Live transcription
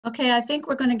Okay, I think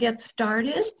we're going to get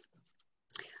started.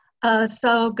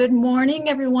 So good morning,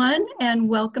 everyone, and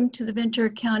welcome to the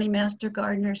Ventura County Master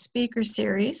Gardener Speaker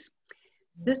Series.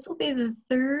 This will be the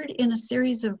third in a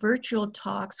series of virtual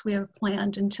talks we have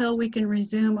planned until we can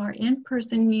resume our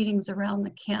in-person meetings around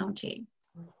the county.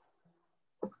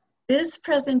 This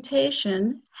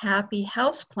presentation, Happy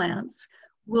Houseplants,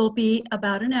 will be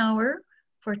about an hour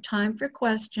for time for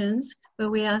questions,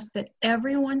 but we ask that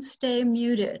everyone stay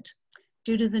muted.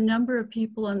 Due to the number of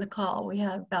people on the call, we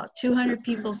have about 200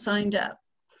 people signed up.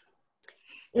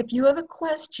 If you have a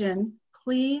question,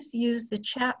 please use the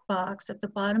chat box at the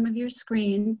bottom of your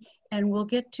screen and we'll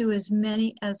get to as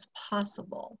many as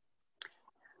possible.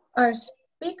 Our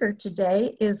speaker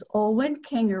today is Olwyn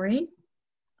Kingery,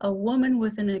 a woman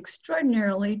with an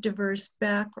extraordinarily diverse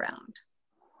background.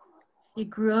 She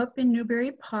grew up in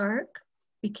Newbury Park,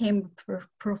 became a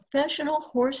professional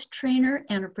horse trainer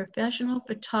and a professional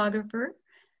photographer,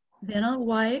 then a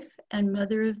wife and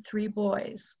mother of 3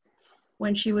 boys.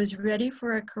 When she was ready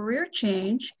for a career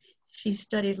change, she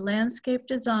studied landscape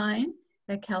design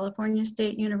at California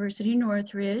State University,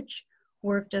 Northridge,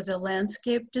 worked as a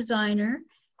landscape designer,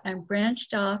 and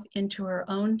branched off into her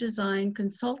own design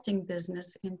consulting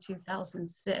business in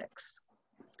 2006.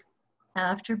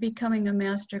 After becoming a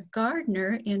master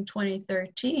gardener in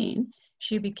 2013,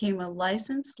 she became a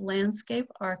licensed landscape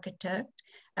architect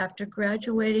after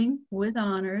graduating with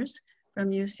honors from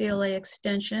UCLA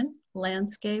Extension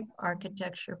Landscape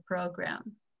Architecture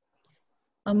Program.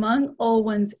 Among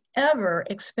Olwyn's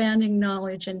ever-expanding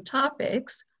knowledge and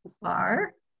topics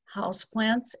are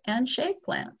houseplants and shade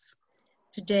plants.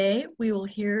 Today, we will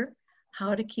hear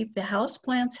how to keep the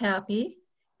houseplants happy,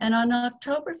 and on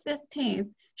October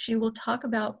 15th, she will talk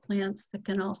about plants that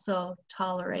can also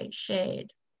tolerate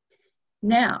shade.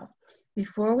 Now,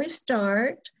 before we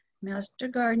start, Master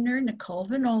Gardener Nicole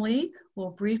Vanoli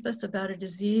will brief us about a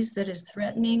disease that is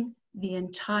threatening the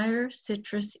entire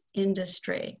citrus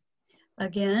industry.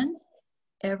 Again,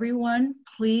 everyone,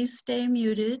 please stay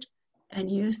muted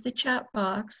and use the chat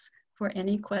box for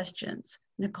any questions.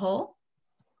 Nicole?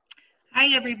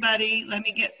 Hi, everybody. Let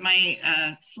me get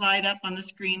my slide up on the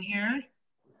screen here.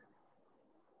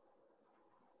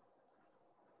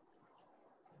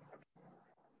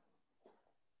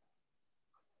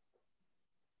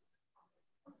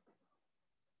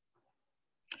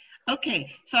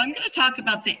 Okay, so I'm going to talk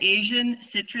about the Asian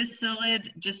citrus psyllid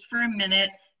just for a minute,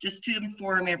 just to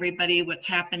inform everybody what's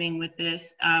happening with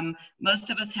this. Many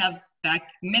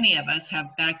of us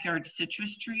have backyard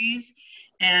citrus trees,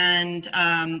 and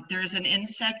there's an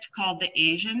insect called the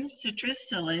Asian citrus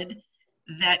psyllid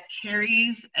that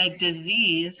carries a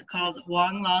disease called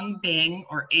Huang Long Bing,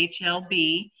 or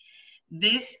HLB.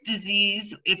 This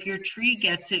disease, if your tree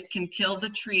gets it, can kill the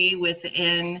tree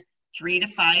within 3 to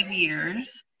 5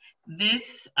 years.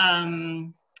 This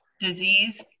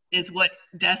disease is what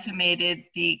decimated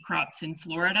the crops in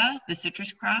Florida, the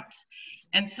citrus crops.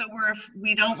 And so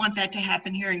we don't want that to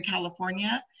happen here in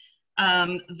California.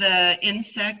 The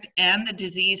insect and the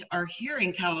disease are here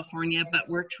in California, but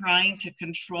we're trying to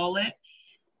control it.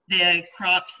 The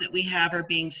crops that we have are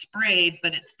being sprayed,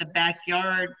 but it's the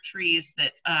backyard trees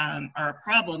that are a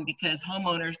problem because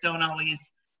homeowners don't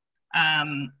always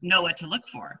know what to look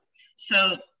for.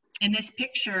 So in this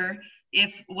picture,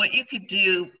 what you could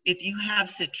do if you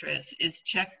have citrus is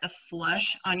check the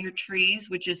flush on your trees,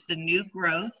 which is the new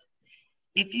growth.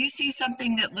 If you see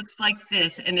something that looks like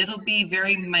this, and it'll be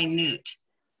very minute,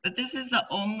 but this is the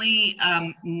only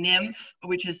nymph,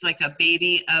 which is like a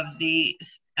baby of the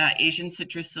Asian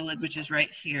citrus psyllid, which is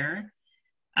right here,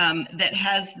 that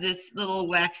has this little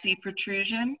waxy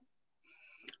protrusion.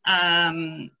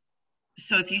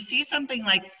 So if you see something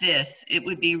like this, it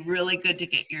would be really good to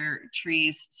get your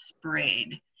trees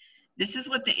sprayed. This is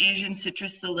what the Asian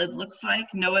citrus psyllid looks like.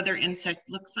 No other insect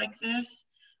looks like this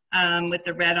with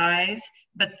the red eyes,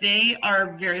 but they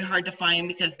are very hard to find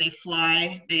because they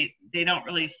fly. They don't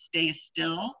really stay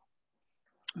still.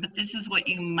 But this is what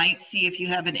you might see if you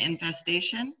have an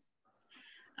infestation.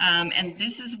 And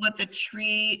this is what the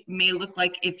tree may look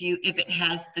like if it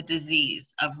has the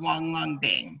disease of Huang Long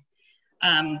Bing.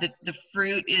 The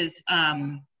fruit is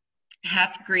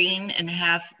half green and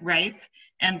half ripe,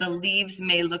 and the leaves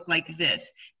may look like this.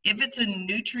 If it's a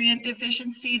nutrient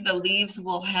deficiency, the leaves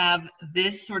will have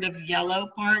this sort of yellow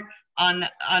part on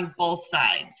both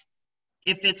sides.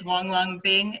 If it's Huang Long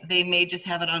Bing, they may just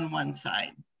have it on one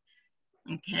side.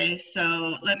 Okay,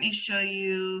 so let me show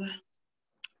you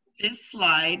this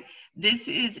slide. This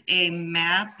is a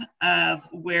map of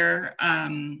where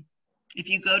if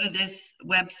you go to this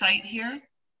website here,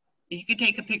 you could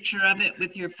take a picture of it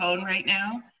with your phone right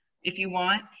now if you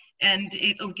want, and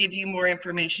it'll give you more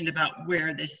information about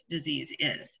where this disease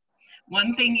is.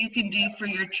 One thing you can do for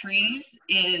your trees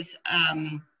is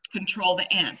control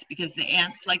the ants, because the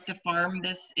ants like to farm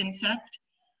this insect.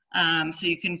 So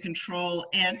you can control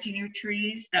ants in your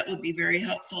trees. That will be very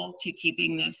helpful to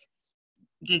keeping this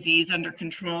disease under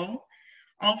control.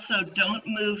 Also, don't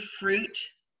move fruit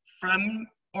from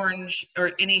orange,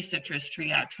 or any citrus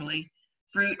tree actually,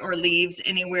 fruit or leaves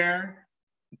anywhere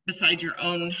beside your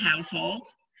own household.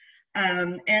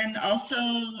 And also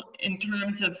in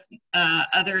terms of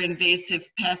other invasive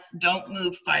pests, don't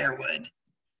move firewood.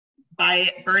 Buy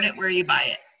it, burn it where you buy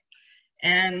it.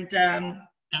 And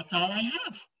that's all I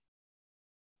have.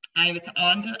 It's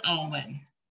on to Olwyn.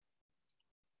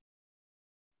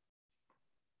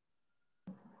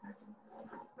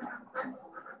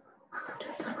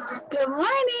 Good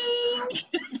morning.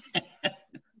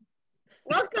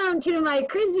 Welcome to my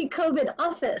crazy COVID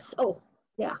office. Oh,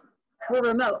 yeah, we're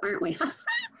remote, aren't we?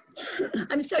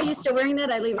 I'm so used to wearing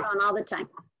that, I leave it on all the time.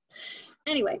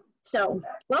 Anyway, so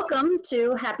welcome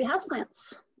to Happy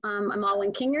Houseplants. I'm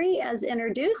Olwyn Kingery, as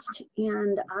introduced,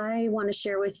 and I want to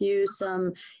share with you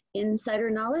some insider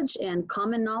knowledge and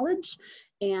common knowledge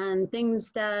and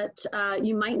things that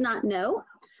you might not know,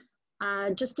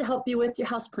 just to help you with your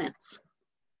houseplants.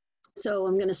 So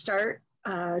I'm going to start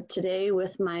today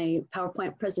with my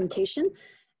PowerPoint presentation,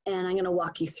 and I'm going to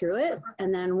walk you through it.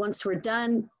 And then once we're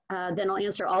done, then I'll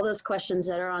answer all those questions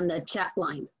that are on the chat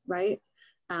line, right?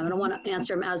 I don't want to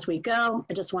answer them as we go.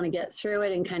 I just want to get through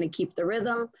it and kind of keep the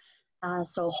rhythm.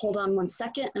 So hold on one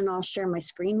second and I'll share my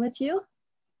screen with you.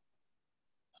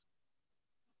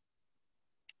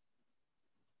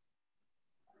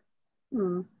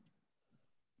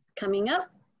 Coming up,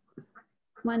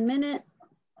 1 minute.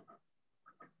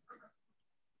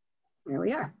 There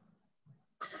we are.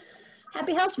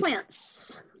 Happy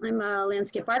houseplants. I'm a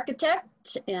landscape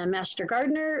architect and master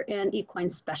gardener and equine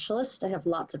specialist. I have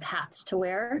lots of hats to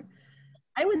wear.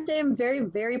 I would say I'm very,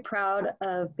 very proud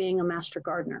of being a master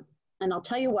gardener, and I'll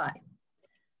tell you why.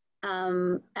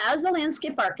 As a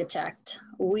landscape architect,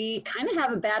 we kind of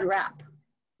have a bad rap.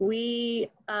 We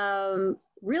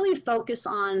really focus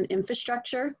on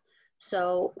infrastructure,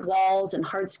 so walls and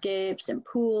hardscapes and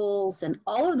pools and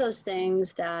all of those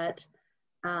things that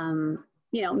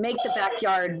you know, make the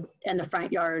backyard and the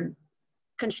front yard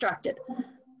constructed.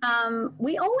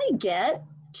 We only get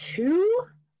 2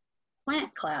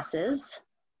 plant classes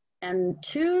and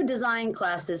 2 design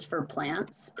classes for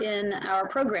plants in our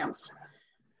programs.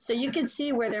 So you can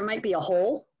see where there might be a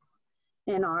hole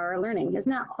in our learning.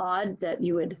 Isn't that odd that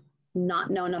you would not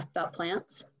know enough about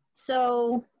plants?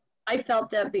 So I felt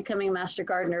that becoming a master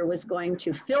gardener was going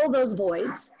to fill those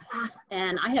voids.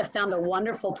 And I have found a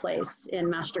wonderful place in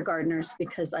Master Gardeners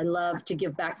because I love to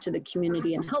give back to the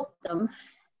community and help them.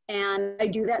 And I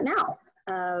do that now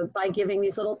by giving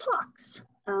these little talks.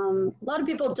 A lot of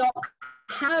people don't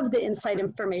have the inside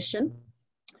information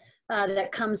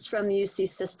that comes from the UC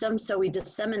system, so we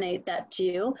disseminate that to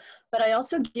you. But I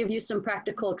also give you some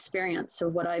practical experience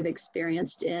of what I've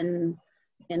experienced in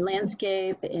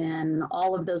landscape and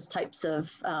all of those types of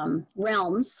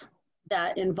realms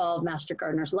that involve Master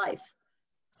Gardener's life.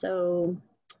 So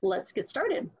let's get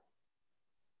started.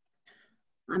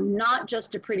 I'm not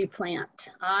just a pretty plant.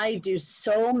 I do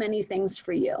so many things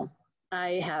for you.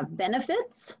 I have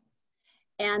benefits,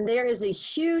 and there is a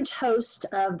huge host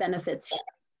of benefits.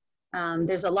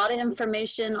 There's a lot of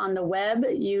information on the web.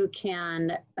 You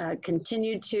can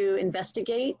continue to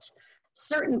investigate.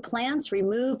 Certain plants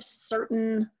remove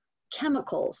certain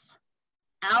chemicals.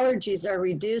 Allergies are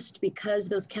reduced because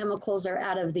those chemicals are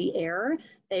out of the air.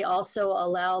 They also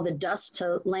allow the dust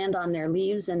to land on their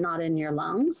leaves and not in your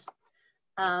lungs.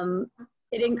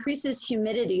 It increases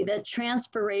humidity. The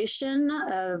transpiration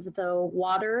of the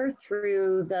water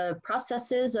through the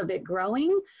processes of it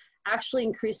growing actually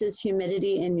increases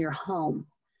humidity in your home.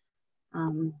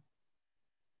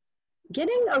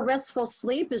 Getting a restful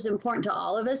sleep is important to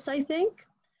all of us, I think.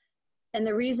 And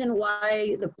the reason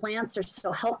why the plants are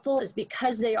so helpful is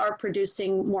because they are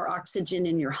producing more oxygen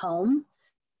in your home.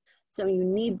 So you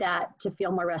need that to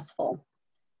feel more restful.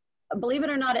 Believe it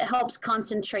or not, it helps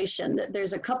concentration.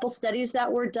 There's a couple studies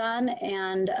that were done,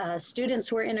 and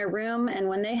students were in a room, and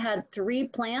when they had 3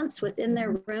 plants within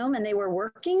their room and they were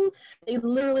working, they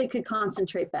literally could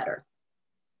concentrate better.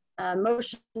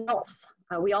 Emotional health,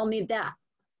 we all need that,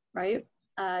 right?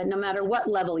 No matter what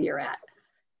level you're at.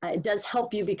 It does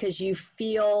help you because you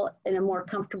feel in a more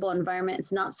comfortable environment.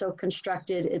 It's not so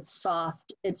constructed, it's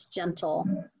soft, it's gentle.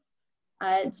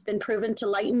 It's been proven to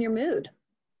lighten your mood.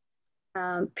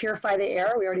 Purify the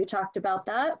air, we already talked about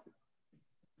that.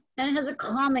 And it has a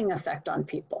calming effect on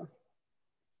people.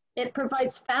 It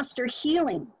provides faster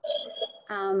healing.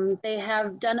 They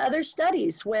have done other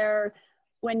studies where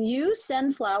when you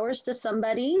send flowers to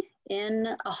somebody in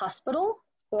a hospital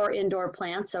or indoor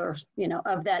plants or, you know,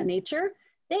 of that nature,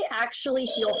 they actually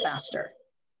heal faster.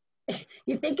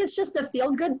 You think it's just a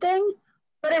feel-good thing,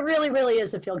 but it really, really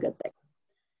is a feel-good thing.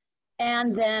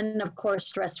 And then, of course,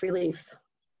 stress relief.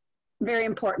 Very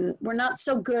important. We're not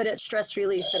so good at stress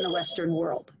relief in the Western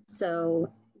world.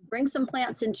 So bring some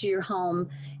plants into your home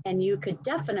and you could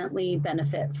definitely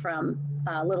benefit from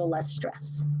a little less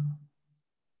stress.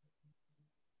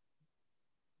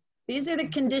 These are the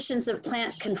conditions of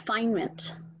plant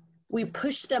confinement. We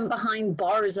push them behind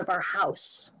bars of our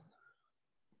house.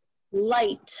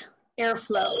 Light,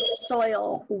 airflow,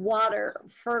 soil, water,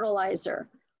 fertilizer.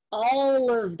 All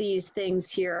of these things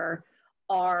here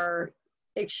are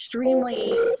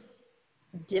extremely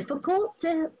difficult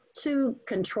to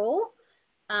control.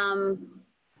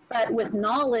 But with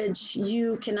knowledge,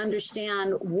 you can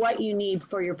understand what you need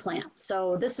for your plant.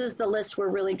 So this is the list we're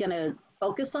really going to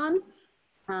focus on.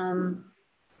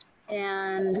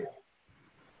 And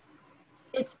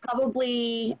it's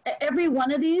probably, every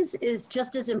one of these is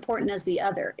just as important as the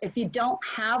other. If you don't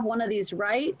have one of these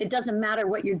right, it doesn't matter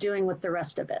what you're doing with the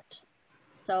rest of it.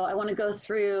 So I want to go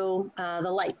through the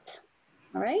light,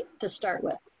 all right, to start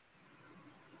with.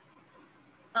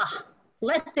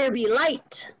 Let there be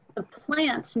light. The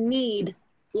plants need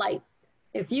light.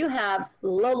 If you have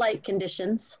low light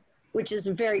conditions, which is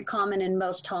very common in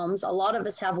most homes, a lot of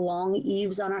us have long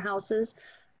eaves on our houses.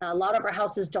 A lot of our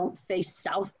houses don't face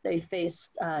south, they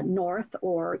face north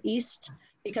or east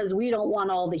because we don't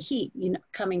want all the heat, you know,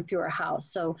 coming through our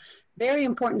house. So very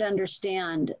important to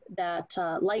understand that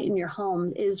light in your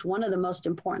home is one of the most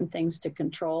important things to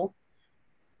control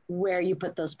where you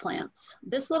put those plants.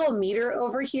 This little meter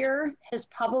over here has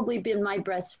probably been my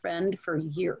best friend for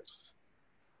years.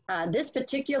 This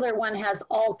particular one has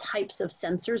all types of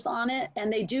sensors on it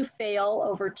and they do fail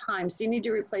over time. So you need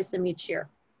to replace them each year.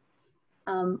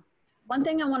 One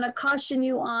thing I want to caution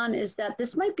you on is that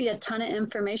this might be a ton of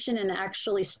information and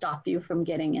actually stop you from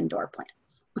getting indoor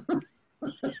plants.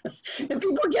 And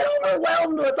people get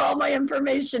overwhelmed with all my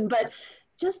information, but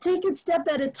just take it step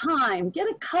at a time, get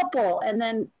a couple, and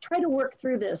then try to work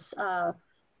through this for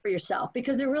yourself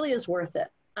because it really is worth it.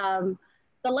 The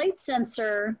light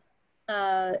sensor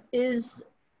is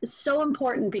so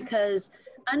important because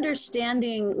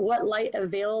understanding what light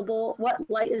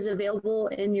is available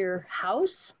in your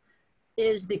house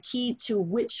is the key to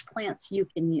which plants you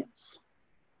can use.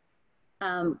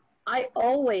 I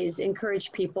always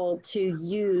encourage people to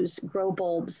use grow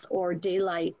bulbs or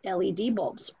daylight LED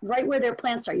bulbs right where their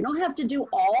plants are. You don't have to do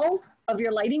all of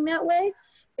your lighting that way,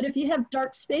 but if you have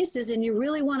dark spaces and you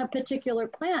really want a particular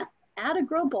plant, add a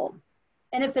grow bulb.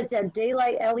 And if it's a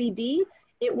daylight LED,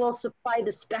 it will supply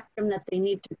the spectrum that they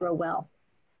need to grow well.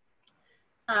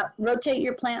 Rotate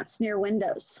your plants near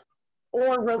windows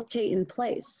or rotate in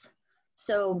place.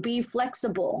 So be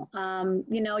flexible.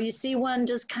 You know, you see one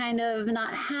just kind of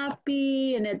not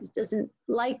happy and it doesn't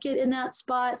like it in that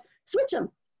spot, switch them.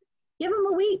 Give them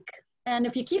a week. And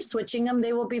if you keep switching them,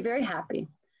 they will be very happy.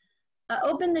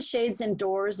 Open the shades and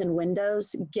doors and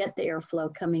windows, get the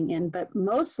airflow coming in, but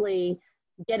mostly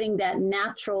getting that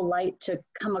natural light to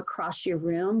come across your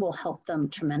room will help them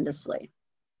tremendously.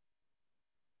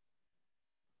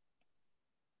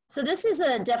 So this is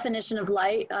a definition of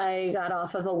light I got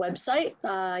off of a website.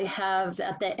 I have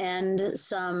at the end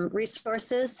some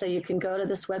resources, so you can go to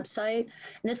this website.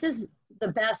 And this is the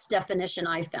best definition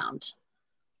I found.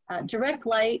 Direct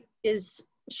light is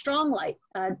strong light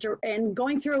and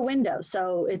going through a window.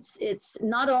 So it's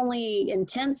not only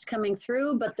intense coming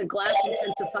through, but the glass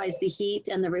intensifies the heat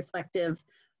and the reflective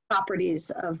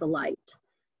properties of the light.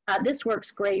 This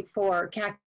works great for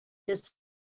cactus,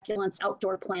 succulents,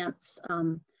 outdoor plants.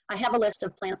 I have a list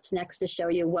of plants next to show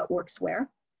you what works where.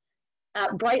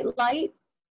 Bright light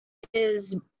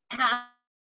is past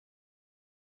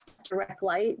direct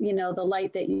light, you know, the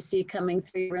light that you see coming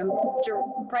through your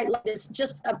room. Bright light is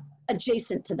just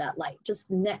adjacent to that light, just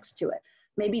next to it.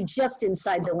 Maybe just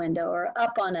inside the window or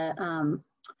up on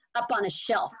a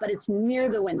shelf, but it's near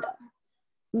the window.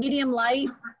 Medium light,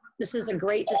 this is a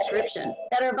great description,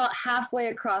 that are about halfway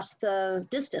across the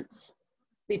distance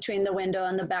between the window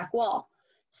and the back wall.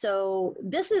 So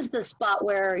this is the spot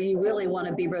where you really want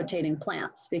to be rotating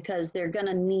plants because they're going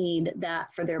to need that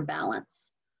for their balance.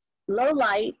 Low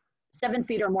light, 7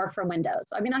 feet or more from windows.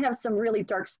 I mean, I have some really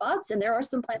dark spots and there are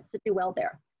some plants that do well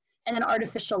there. And then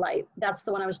artificial light, that's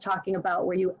the one I was talking about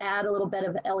where you add a little bit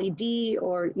of LED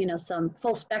or, you know, some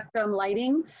full spectrum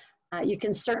lighting. You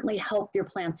can certainly help your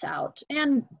plants out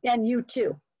and you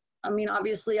too. I mean,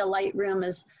 obviously a light room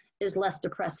is less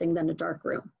depressing than a dark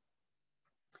room.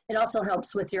 It also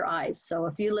helps with your eyes. So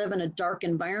if you live in a dark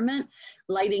environment,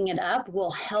 lighting it up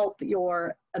will help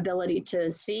your ability to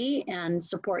see and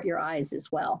support your eyes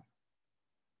as well.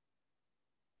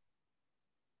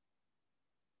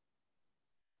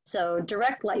 So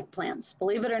direct light plants,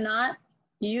 believe it or not,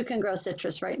 you can grow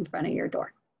citrus right in front of your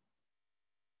door,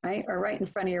 right? Or right in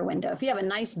front of your window. If you have a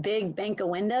nice big bank of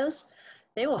windows,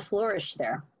 they will flourish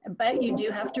there, but you do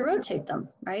have to rotate them,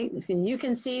 right? You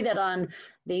can see that on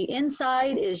the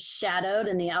inside is shadowed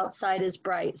and the outside is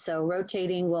bright. So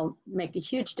rotating will make a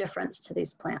huge difference to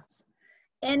these plants.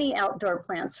 Any outdoor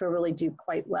plants will really do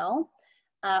quite well.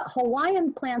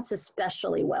 Hawaiian plants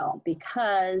especially well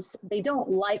because they don't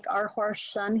like our harsh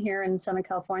sun here in Southern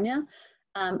California,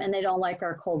 and they don't like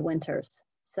our cold winters.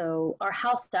 So our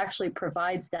house actually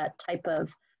provides that type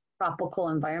of tropical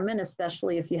environment,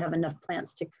 especially if you have enough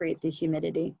plants to create the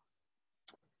humidity.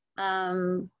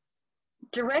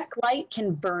 Direct light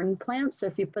can burn plants, so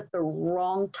if you put the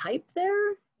wrong type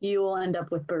there, you will end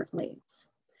up with burnt leaves.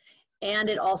 And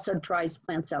it also dries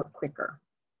plants out quicker.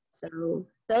 So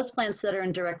those plants that are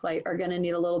in direct light are going to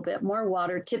need a little bit more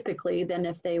water typically than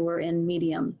if they were in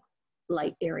medium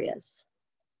light areas.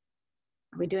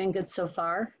 Are we doing good so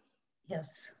far?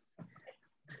 Yes.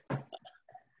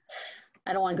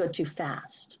 I don't want to go too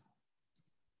fast.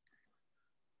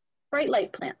 Bright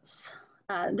light plants.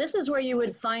 This is where you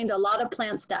would find a lot of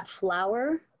plants that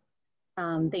flower.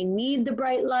 They need the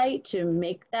bright light to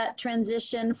make that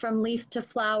transition from leaf to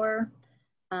flower.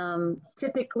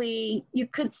 Typically, you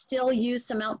could still use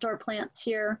some outdoor plants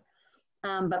here,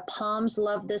 but palms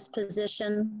love this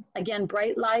position. Again,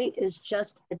 bright light is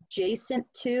just adjacent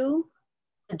to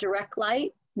the direct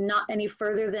light, not any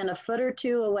further than a foot or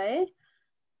two away.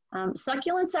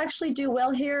 Succulents actually do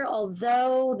well here,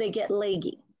 although they get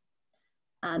leggy.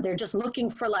 They're just looking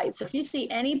for light. So if you see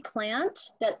any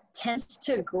plant that tends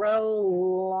to grow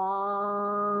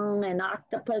long and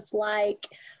octopus-like,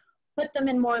 put them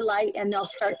in more light and they'll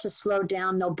start to slow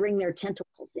down. They'll bring their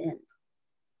tentacles in.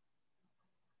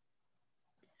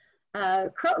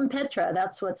 Croton petra,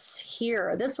 that's what's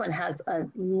here. This one has a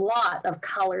lot of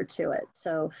color to it.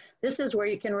 So this is where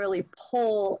you can really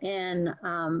pull in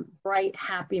bright,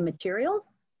 happy material.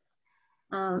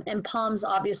 And palms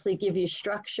obviously give you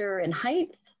structure and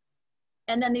height.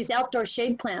 And then these outdoor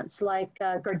shade plants like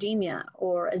gardenia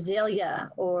or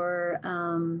azalea or,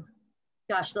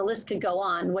 gosh, the list could go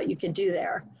on, what you could do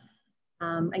there.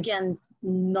 Again,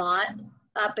 not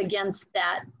up against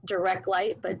that direct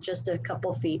light, but just a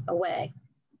couple feet away.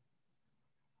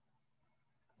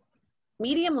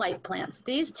 Medium light plants.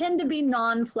 These tend to be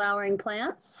non-flowering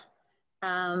plants.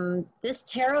 This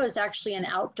taro is actually an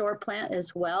outdoor plant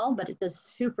as well, but it does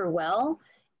super well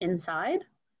inside.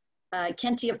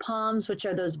 Kentia palms, which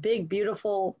are those big,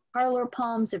 beautiful parlor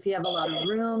palms. If you have a lot of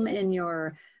room in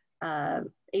your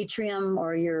atrium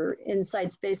or your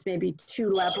inside space, maybe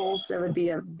 2 levels, that would be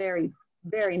a very,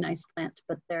 very nice plant to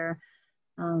put there.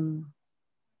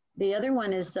 The other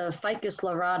one is the Ficus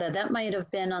lyrata. That might have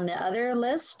been on the other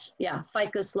list. Yeah,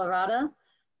 Ficus lyrata.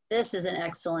 This is an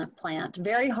excellent plant,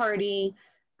 very hardy,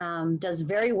 does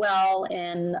very well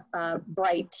in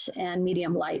bright and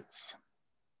medium lights.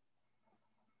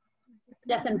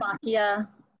 Dieffenbachia,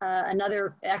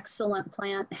 another excellent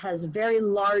plant, has very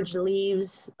large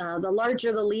leaves. The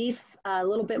larger the leaf, a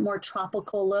little bit more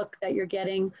tropical look that you're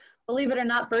getting. Believe it or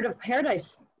not, bird of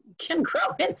paradise can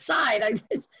grow inside.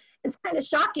 It's kind of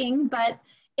shocking, but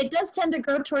it does tend to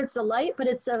grow towards the light, but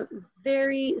it's a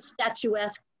very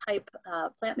statuesque type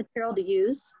plant material to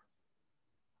use.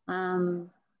 And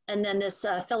then this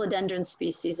philodendron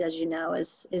species, as you know,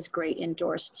 is great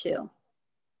indoors too.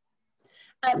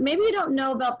 Maybe you don't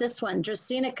know about this one,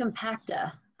 Dracaena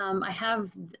compacta. I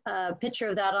have a picture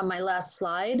of that on my last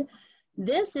slide.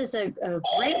 This is a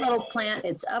great little plant.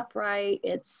 It's upright.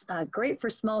 It's great for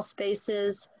small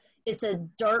spaces. It's a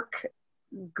dark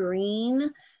green,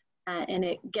 and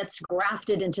it gets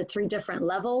grafted into 3 different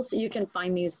levels. You can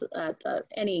find these at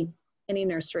any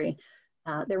nursery.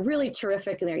 They're really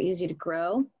terrific and they're easy to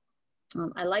grow.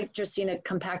 I like Dracaena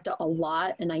compacta a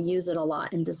lot, and I use it a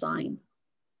lot in design.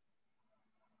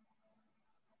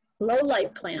 Low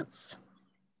light plants.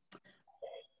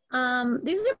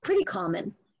 These are pretty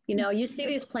common. You know, you see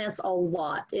these plants a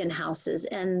lot in houses,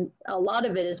 and a lot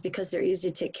of it is because they're easy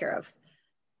to take care of.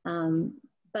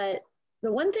 But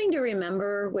the one thing to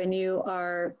remember when you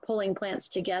are pulling plants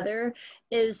together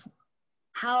is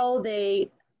how they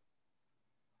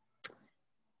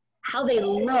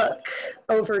look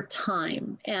over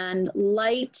time, and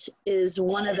light is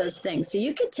one of those things. So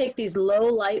you could take these low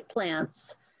light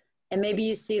plants and maybe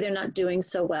you see they're not doing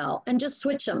so well, and just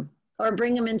switch them or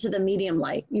bring them into the medium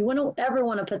light. You wouldn't ever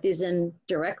want to put these in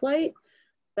direct light,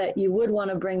 but you would want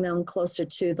to bring them closer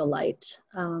to the light.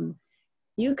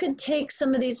 You could take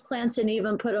some of these plants and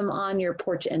even put them on your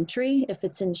porch entry if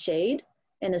it's in shade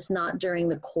and it's not during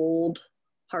the cold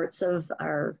parts of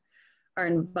our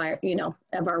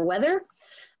of our weather.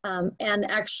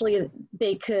 And actually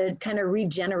they could kind of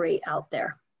regenerate out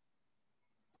there.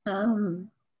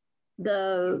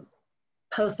 The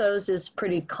pothos is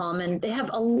pretty common. They have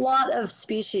a lot of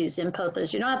species in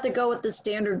pothos. You don't have to go with the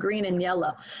standard green and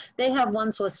yellow. They have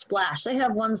ones with splash. They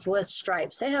have ones with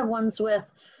stripes. They have ones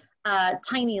with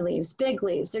tiny leaves, big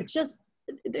leaves.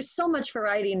 There's so much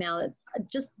variety now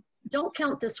that just don't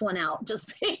count this one out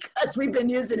just because we've been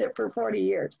using it for 40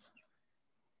 years.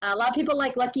 A lot of people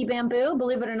like lucky bamboo.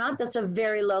 Believe it or not, that's a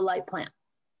very low light plant.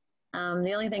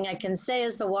 The only thing I can say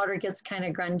is the water gets kind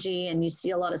of grungy and you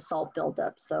see a lot of salt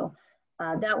buildup. So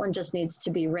that one just needs to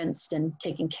be rinsed and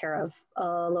taken care of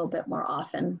a little bit more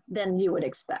often than you would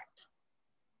expect.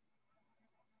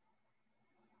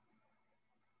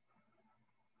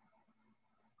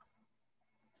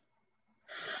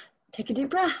 Take a deep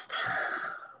breath,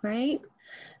 right?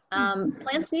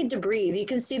 Plants need to breathe. You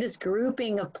can see this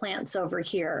grouping of plants over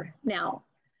here. Now,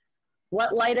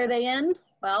 what light are they in?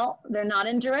 Well, they're not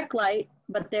in direct light,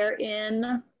 but they're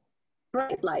in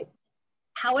bright light.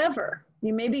 However,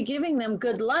 you may be giving them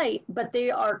good light, but they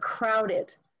are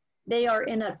crowded. They are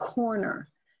in a corner.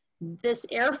 This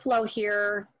airflow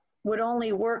here would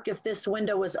only work if this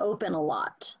window was open a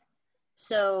lot.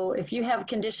 So if you have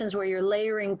conditions where you're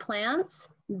layering plants,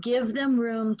 give them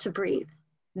room to breathe.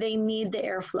 They need the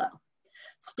airflow.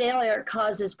 Stale air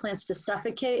causes plants to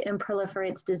suffocate and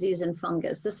proliferates disease and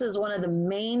fungus. This is one of the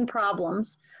main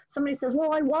problems. Somebody says,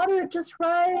 well, I water it just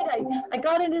right. I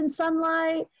got it in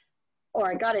sunlight, or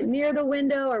I got it near the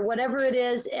window, or whatever it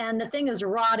is, and the thing is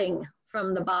rotting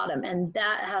from the bottom, and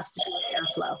that has to do with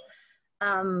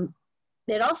airflow.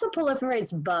 It also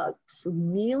proliferates bugs.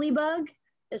 Mealybug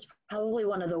is probably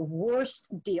one of the worst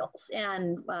deals,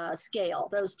 and scale,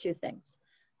 those two things.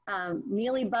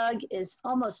 Mealybug is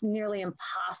almost nearly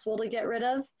impossible to get rid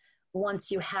of once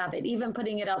you have it. Even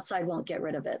putting it outside won't get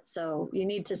rid of it, so you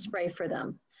need to spray for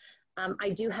them. I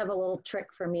do have a little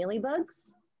trick for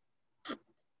mealybugs.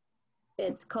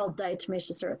 It's called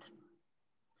diatomaceous earth.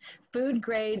 Food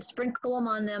grade, sprinkle them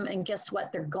on them, and guess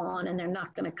what? They're gone and they're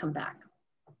not going to come back.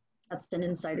 That's an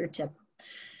insider tip.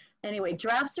 Anyway,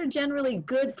 drafts are generally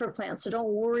good for plants, so don't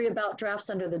worry about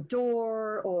drafts under the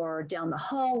door or down the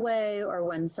hallway or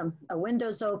when a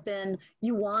window's open.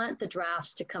 You want the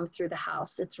drafts to come through the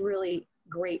house. It's really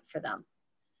great for them.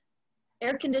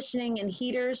 Air conditioning and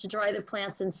heaters dry the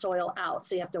plants and soil out,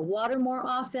 so you have to water more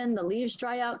often. The leaves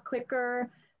dry out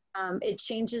quicker. It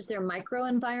changes their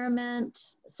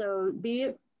microenvironment, so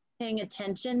be paying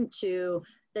attention to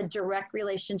the direct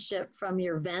relationship from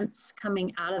your vents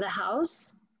coming out of the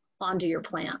house onto your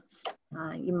plants.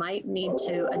 You might need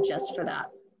to adjust for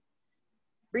that.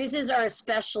 Breezes are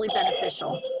especially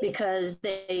beneficial because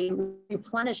they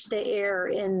replenish the air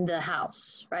in the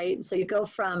house, right? So you go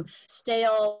from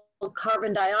stale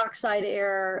carbon dioxide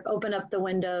air, open up the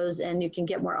windows, and you can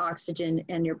get more oxygen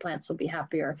and your plants will be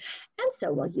happier, and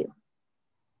so will you.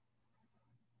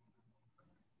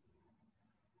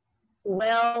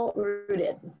 Well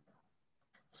rooted.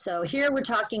 So here we're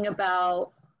talking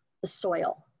about the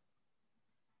soil.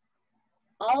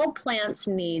 All plants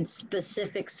need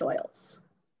specific soils.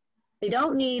 They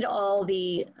don't need all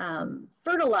the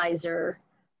fertilizer,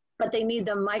 but they need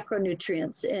the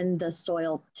micronutrients in the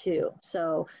soil too.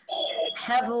 So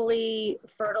heavily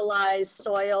fertilized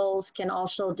soils can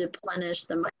also deplenish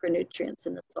the micronutrients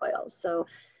in the soil. So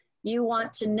you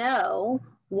want to know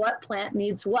what plant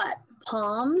needs what.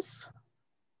 Palms,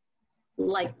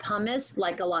 like pumice,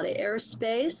 like a lot of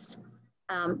airspace.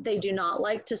 They do not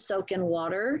like to soak in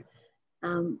water.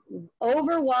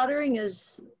 Overwatering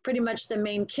is pretty much the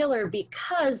main killer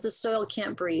because the soil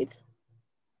can't breathe.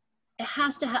 It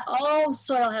has to have, all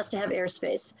soil has to have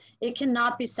airspace. It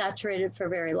cannot be saturated for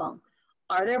very long.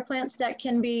 Are there plants that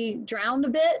can be drowned a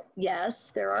bit?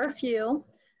 Yes, there are a few.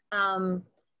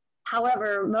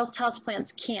 However, most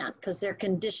houseplants can't because their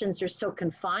conditions are so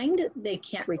confined, they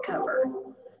can't recover.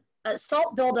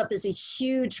 Salt buildup is a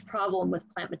huge problem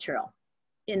with plant material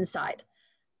inside.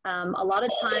 A lot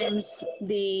of times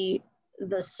the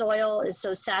soil is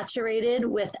so saturated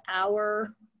with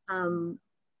our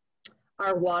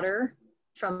water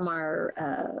from our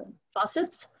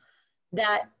faucets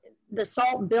that the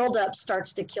salt buildup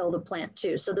starts to kill the plant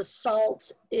too. So the salt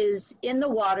is in the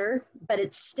water, but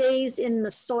it stays in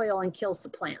the soil and kills the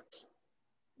plant.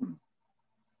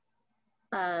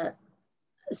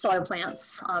 soil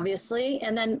plants, obviously,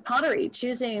 and then pottery,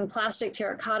 choosing plastic,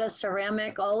 terracotta,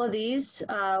 ceramic, all of these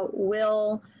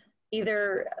will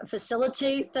either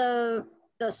facilitate the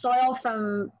soil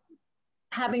from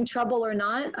having trouble or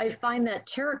not. I find that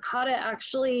terracotta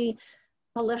actually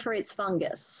proliferates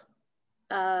fungus.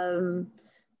 The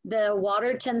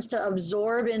water tends to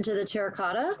absorb into the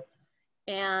terracotta,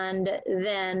 and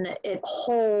then it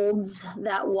holds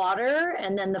that water,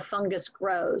 and then the fungus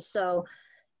grows. So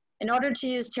in order to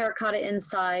use terracotta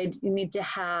inside, you need to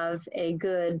have a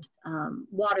good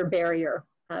water barrier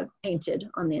painted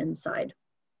on the inside.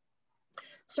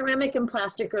 Ceramic and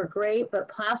plastic are great, but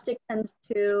plastic tends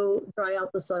to dry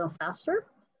out the soil faster.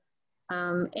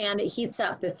 And it heats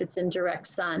up if it's in direct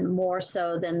sun more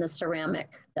so than the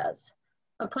ceramic does.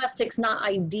 Plastic's not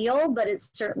ideal, but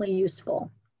it's certainly useful.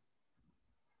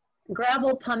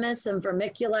 Gravel, pumice, and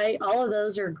vermiculite, all of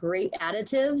those are great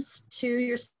additives to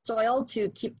your soil to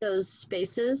keep those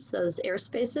spaces, those air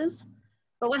spaces.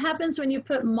 But what happens when you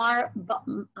put moss,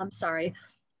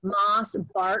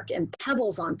 bark, and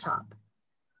pebbles on top?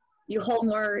 You hold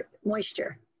more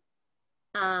moisture.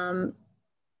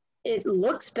 It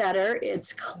looks better,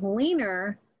 it's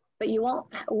cleaner, but you won't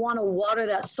want to water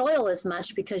that soil as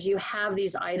much because you have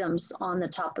these items on the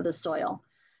top of the soil.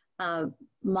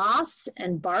 Moss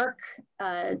and bark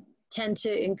tend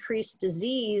to increase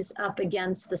disease up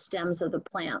against the stems of the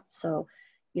plant. So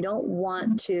you don't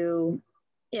want to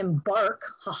embark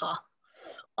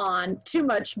on too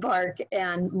much bark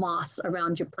and moss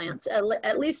around your plants,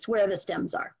 at least where the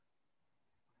stems are.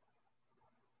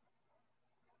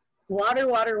 Water,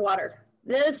 water, water.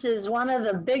 This is one of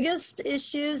the biggest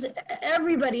issues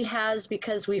everybody has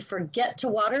because we forget to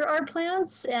water our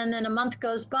plants, and then a month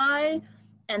goes by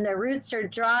and their roots are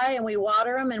dry and we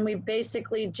water them and we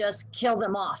basically just kill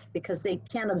them off because they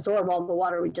can't absorb all the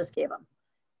water we just gave them.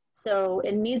 So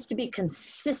it needs to be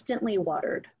consistently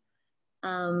watered.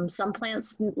 Some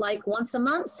plants like once a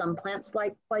month, some plants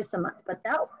like twice a month, but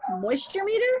that moisture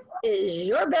meter is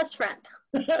your best friend.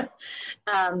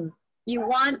 You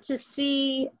want to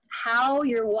see how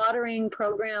your watering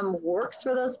program works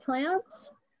for those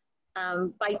plants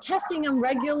by testing them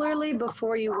regularly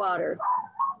before you water.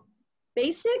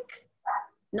 Basic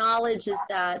knowledge is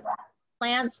that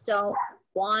plants don't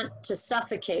want to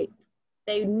suffocate.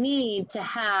 They need to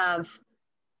have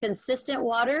consistent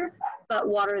water, but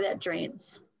water that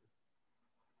drains.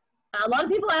 A lot of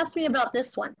people ask me about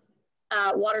this one,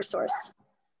 water source.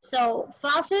 So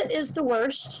faucet is the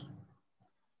worst.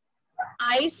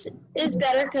 Ice is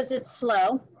better because it's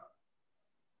slow.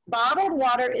 Bottled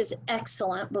water is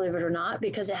excellent, believe it or not,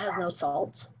 because it has no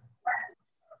salt.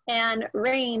 And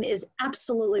rain is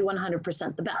absolutely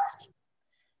 100% the best.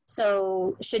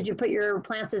 So should you put your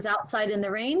plants outside in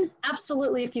the rain?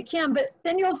 Absolutely, if you can, but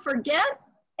then you'll forget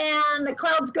and the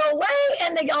clouds go away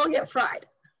and they all get fried.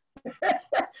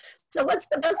 So what's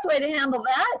the best way to handle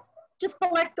that? Just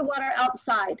collect the water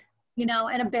outside, you know,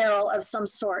 in a barrel of some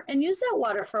sort, and use that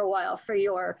water for a while for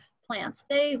your plants.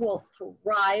 They will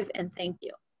thrive and thank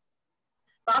you.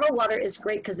 Bottled water is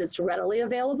great because it's readily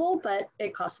available, but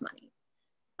it costs money.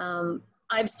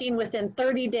 I've seen within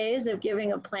 30 days of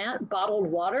giving a plant bottled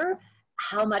water,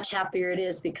 how much happier it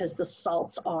is because the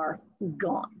salts are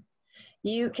gone.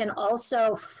 You can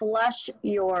also flush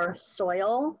your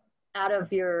soil out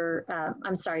of your,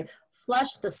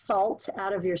 flush the salt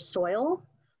out of your soil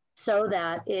so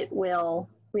that it will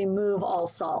remove all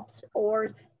salts,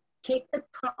 or take the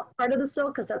top part of the soil,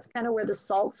 because that's kind of where the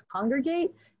salts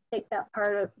congregate, take that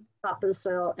part of the top of the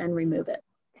soil and remove it.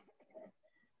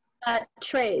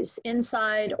 Trays,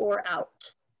 inside or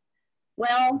out?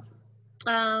 Well,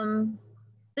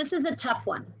 this is a tough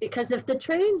one, because if the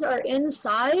trays are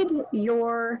inside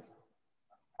your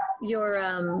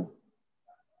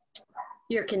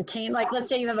container, like let's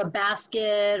say you have a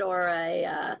basket or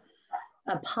a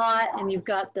pot and you've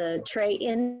got the tray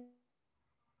inside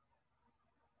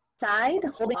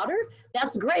holding water,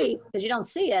 that's great because you don't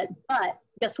see it, but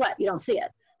guess what? You don't see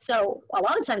it. So a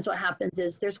lot of times what happens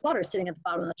is there's water sitting at the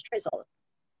bottom of those trays all the time.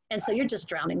 And so you're just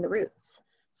drowning the roots.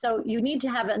 So you need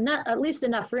to have at least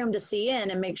enough room to see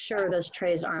in and make sure those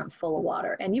trays aren't full of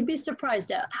water. And you'd be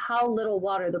surprised at how little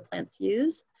water the plants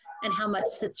use and how much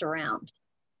sits around.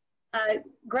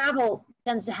 Gravel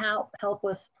tends to help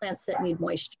with plants that need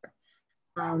moisture.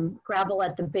 Gravel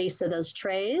at the base of those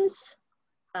trays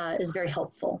is very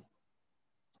helpful.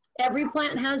 Every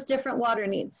plant has different water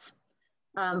needs.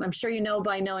 I'm sure you know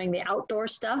by knowing the outdoor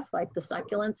stuff, like the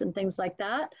succulents and things like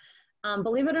that.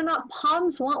 Believe it or not,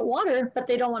 palms want water, but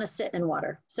they don't want to sit in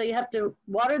water. So you have to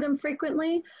water them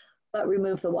frequently, but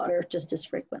remove the water just as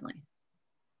frequently.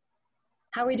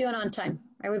 How are we doing on time?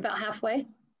 Are we about halfway?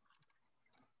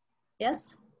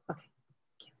 Yes? Okay.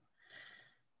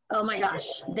 Oh my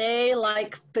gosh, they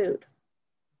like food,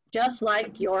 just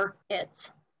like your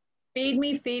kids. Feed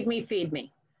me, feed me, feed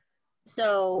me.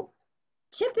 So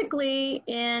typically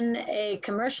in a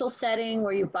commercial setting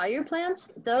where you buy your plants,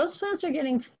 those plants are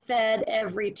getting fed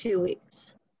every 2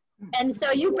 weeks. And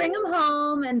so you bring them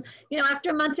home and, you know, after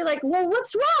a month, you're like, well,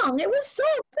 what's wrong? It was so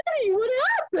pretty. What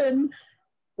happened?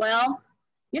 Well,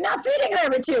 you're not feeding them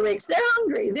every 2 weeks. They're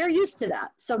hungry. They're used to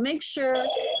that. So make sure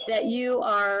that you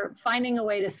are finding a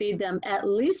way to feed them at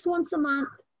least once a month,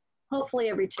 hopefully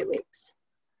every 2 weeks.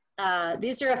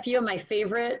 These are a few of my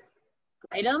favorite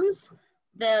items.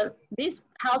 These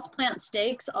houseplant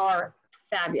steaks are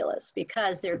fabulous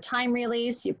because they're time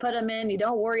release. You put them in, you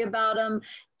don't worry about them.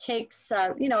 Takes,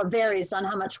 you know, it varies on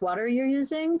how much water you're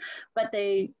using, but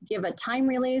they give a time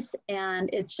release and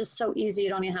it's just so easy. You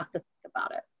don't even have to think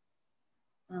about it.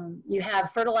 You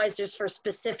have fertilizers for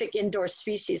specific indoor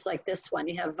species like this one.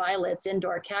 You have violets,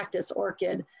 indoor cactus,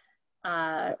 orchid.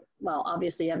 Well,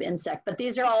 obviously you have insect, but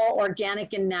these are all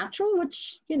organic and natural,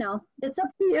 which, you know, it's up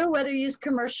to you whether you use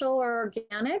commercial or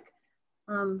organic.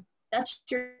 That's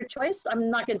your choice. I'm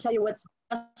not going to tell you what's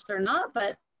best or not,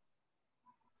 but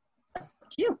that's up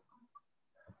to you.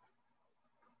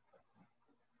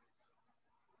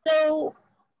 So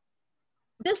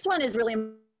this one is really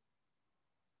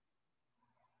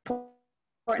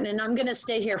important, and I'm going to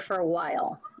stay here for a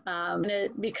while.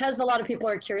 Because a lot of people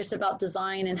are curious about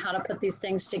design and how to put these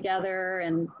things together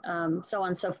and so on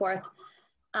and so forth.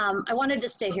 I wanted to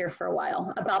stay here for a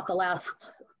while, about the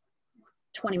last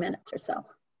 20 minutes or so.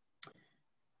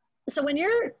 So when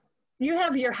you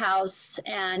have your house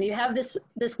and you have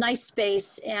this nice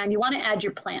space and you want to add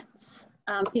your plants,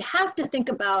 you have to think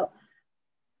about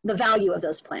the value of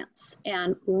those plants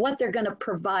and what they're going to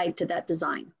provide to that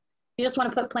design. You just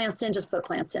want to put plants in, just put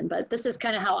plants in, but this is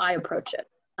kind of how I approach it.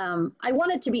 I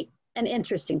want it to be an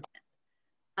interesting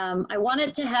plant. I want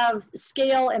it to have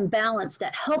scale and balance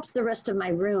that helps the rest of my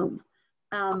room.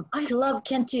 I love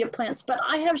Kentia plants, but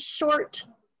I have short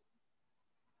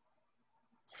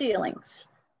ceilings.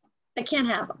 I can't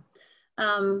have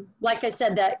them. Like I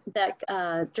said, that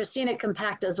Dracaena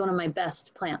compacta is one of my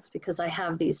best plants because I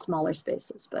have these smaller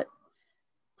spaces. But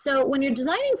so when you're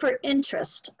designing for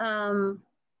interest,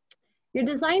 you're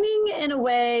designing in a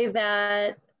way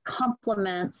that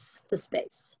complements the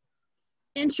space.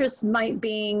 Interest might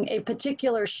be a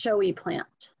particular showy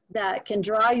plant that can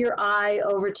draw your eye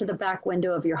over to the back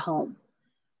window of your home,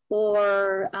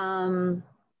 or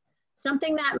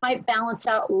something that might balance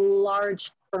out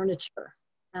large furniture,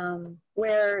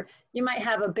 where you might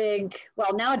have a big,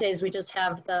 well, nowadays we just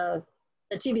have the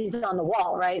TVs on the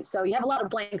wall, right? So you have a lot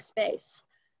of blank space.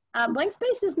 Blank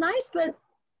space is nice, but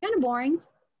kind of boring.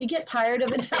 You get tired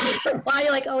of it after a while.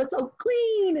 You're like, oh, it's so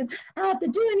clean and I don't have to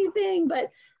do anything.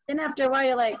 But then after a while,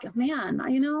 you're like, man,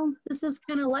 you know, this is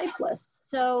kind of lifeless.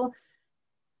 So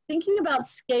thinking about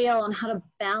scale and how to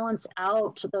balance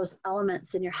out those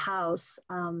elements in your house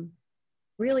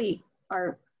really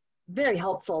are very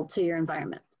helpful to your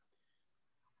environment.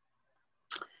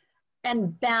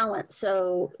 And balance,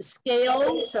 so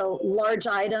scale, so large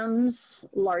items,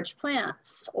 large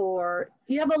plants, or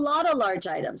you have a lot of large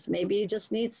items, maybe you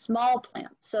just need small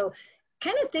plants. So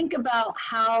kind of think about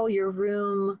how your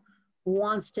room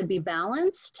wants to be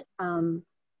balanced. And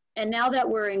now that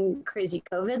we're in crazy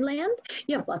COVID land,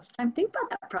 you have lots of time to think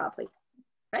about that probably,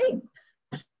 right?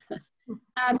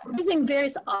 Using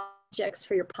various objects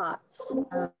for your pots.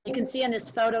 You can see in this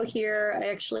photo here, I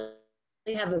actually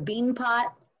have a bean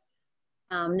pot.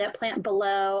 Net plant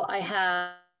below, I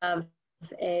have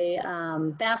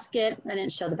a basket. I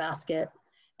didn't show the basket.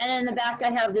 And in the back,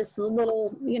 I have this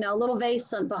little, you know, little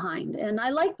vase on behind. And I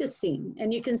like this scene.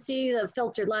 And you can see the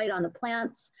filtered light on the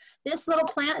plants. This little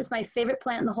plant is my favorite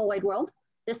plant in the whole wide world.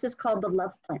 This is called the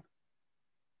love plant.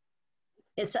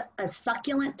 It's a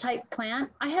succulent type plant.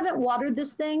 I haven't watered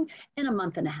this thing in a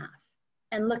month and a half.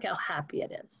 And look how happy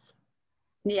it is.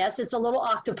 Yes, it's a little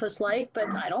octopus-like, but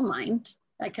I don't mind.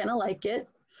 I kind of like it.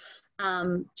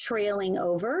 Trailing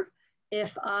over.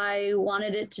 If I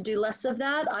wanted it to do less of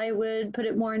that, I would put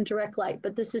it more in direct light,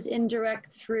 but this is indirect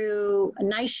through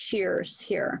nice shears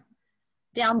here.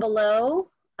 Down below,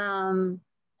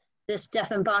 this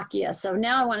Dieffenbachia. So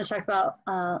now I want to talk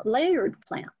about layered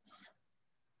plants,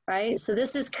 right? So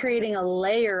this is creating a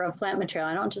layer of plant material.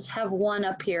 I don't just have one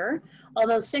up here.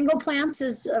 Although single plants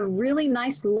is a really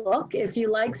nice look. If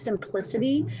you like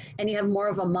simplicity and you have more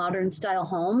of a modern style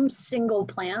home, single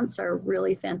plants are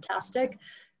really fantastic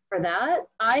for that.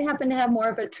 I happen to have more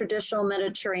of a traditional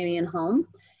Mediterranean home.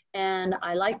 And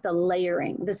I like the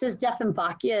layering. This is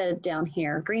Dieffenbachia down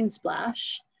here, green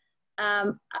splash.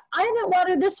 I haven't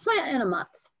watered this plant in a month,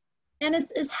 and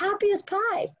it's as happy as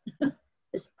pie.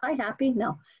 Is pie happy?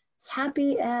 No, it's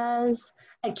happy as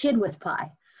a kid with pie.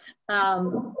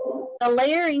 The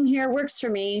layering here works for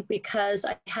me because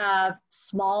I have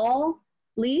small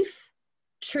leaf,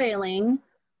 trailing,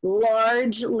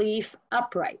 large leaf,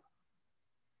 upright.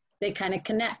 They kind of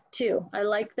connect too. I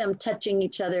like them touching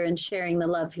each other and sharing the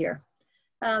love here.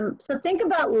 So think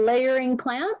about layering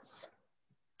plants.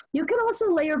 You can also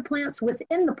layer plants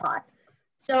within the pot.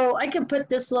 So I could put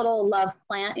this little love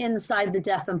plant inside the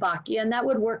Dieffenbachia, and that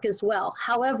would work as well.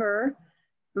 However,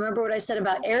 remember what I said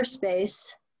about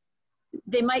airspace?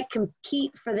 They might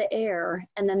compete for the air,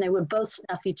 and then they would both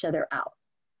snuff each other out.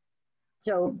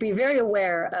 So be very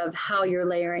aware of how you're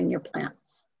layering your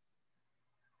plants.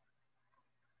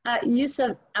 Use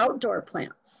of outdoor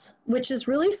plants, which is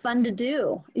really fun to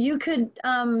do. You could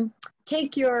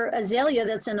take your azalea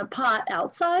that's in a pot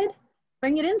outside,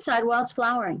 bring it inside while it's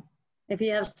flowering, if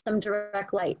you have some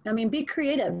direct light. I mean, be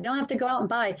creative. You don't have to go out and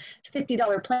buy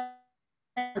 $50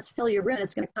 plants, fill your room.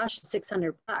 It's going to cost you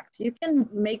 $600. You can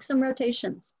make some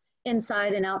rotations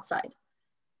inside and outside.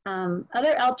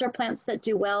 Other outdoor plants that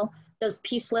do well, those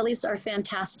peace lilies are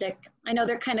fantastic. I know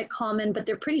they're kind of common, but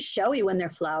they're pretty showy when they're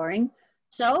flowering.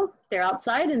 So if they're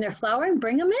outside and they're flowering,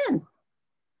 bring them in.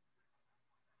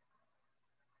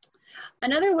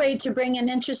 Another way to bring in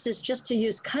interest is just to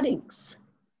use cuttings,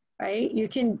 right? You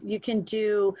can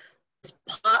do this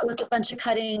pot with a bunch of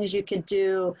cuttings. You could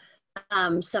do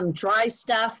some dry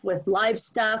stuff with live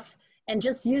stuff, and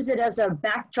just use it as a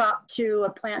backdrop to a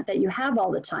plant that you have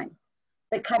all the time.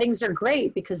 The cuttings are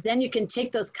great because then you can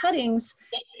take those cuttings,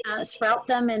 sprout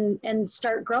them and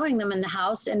start growing them in the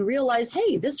house and realize,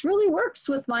 hey, this really works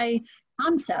with my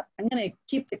concept. I'm going to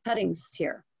keep the cuttings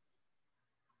here.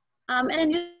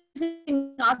 And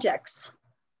using objects,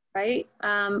 right?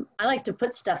 I like to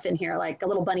put stuff in here like a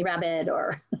little bunny rabbit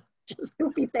or just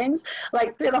goofy things.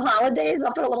 Like through the holidays,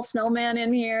 I'll put a little snowman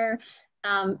in here.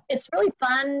 It's really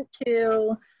fun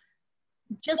to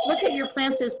just look at your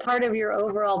plants as part of your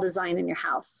overall design in your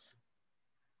house.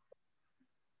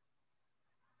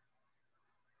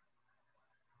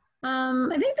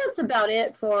 I think that's about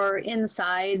it for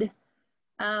inside.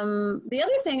 The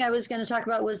other thing I was going to talk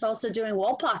about was also doing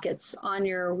wall pockets on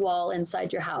your wall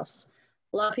inside your house.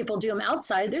 A lot of people do them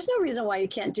outside. There's no reason why you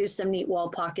can't do some neat wall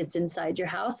pockets inside your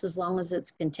house as long as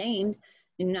it's contained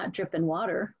and you're not dripping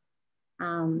water.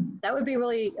 That would be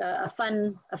really a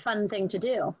fun thing to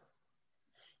do.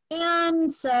 And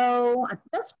so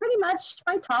that's pretty much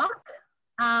my talk.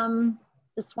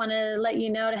 Just want to let you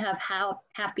know to have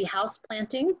happy house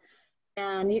planting.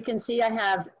 And you can see I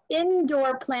have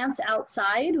indoor plants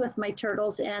outside with my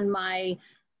turtles and my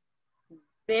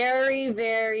very,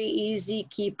 very easy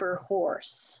keeper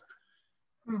horse.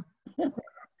 If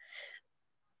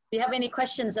you have any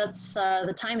questions, that's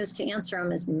the time is to answer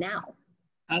them is now.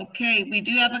 Okay, we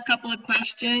do have a couple of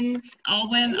questions.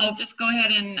 Olwyn, I'll just go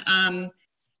ahead and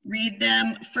read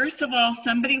them. First of all,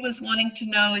 somebody was wanting to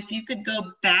know if you could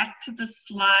go back to the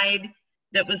slide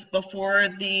that was before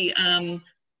the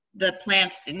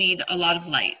plants that need a lot of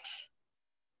light.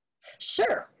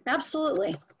 Sure,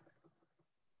 absolutely.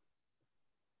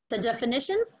 The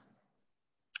definition?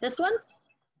 This one?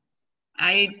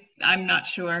 I'm not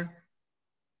sure.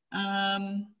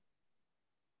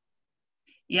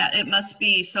 Yeah, it must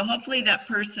be. So hopefully that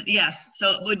person, yeah,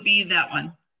 so it would be that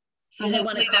one. So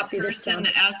hopefully that person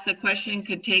that asked the question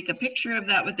could take a picture of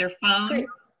that with their phone. Great.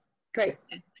 Great.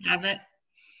 And have it.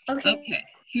 Okay. Okay,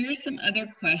 here's some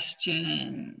other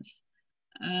questions.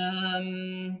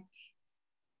 Can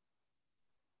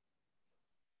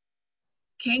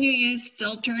you use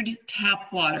filtered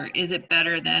tap water? Is it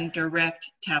better than direct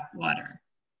tap water?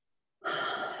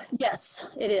 Yes,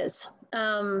 it is.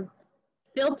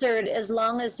 Filtered as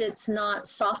long as it's not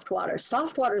soft water.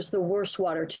 Soft water is the worst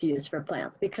water to use for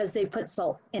plants because they put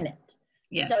salt in it.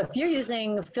 Yes. So if you're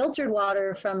using filtered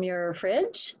water from your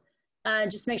fridge,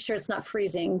 just make sure it's not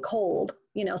freezing cold,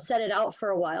 you know, set it out for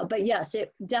a while. But yes,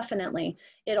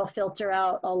 it'll filter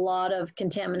out a lot of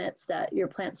contaminants that your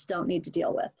plants don't need to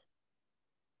deal with.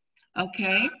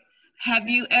 Okay. Have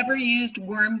you ever used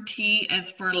worm tea as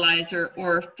fertilizer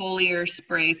or foliar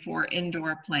spray for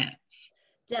indoor plants?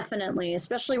 Definitely,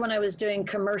 especially when I was doing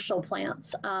commercial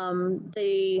plants.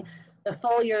 The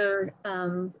foliar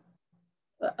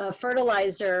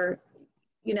fertilizer,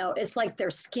 you know, it's like their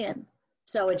skin.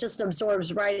 So it just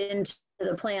absorbs right into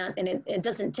the plant and it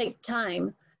doesn't take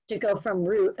time to go from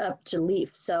root up to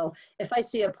leaf. So if I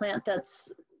see a plant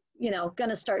that's, you know, going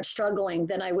to start struggling,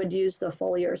 then I would use the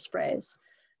foliar sprays.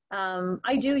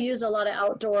 I do use a lot of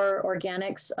outdoor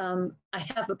organics. I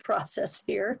have a process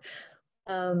here.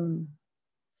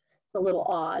 It's a little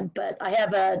odd, but I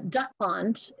have a duck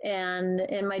pond, and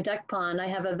in my duck pond, I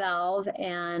have a valve,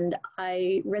 and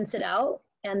I rinse it out,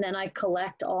 and then I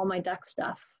collect all my duck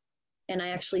stuff. And I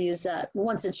actually use that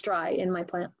once it's dry in my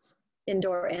plants,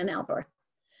 indoor and outdoor.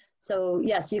 So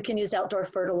yes, you can use outdoor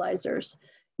fertilizers.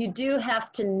 You do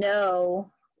have to know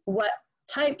what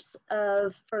types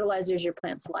of fertilizers your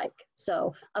plants like.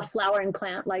 So a flowering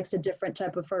plant likes a different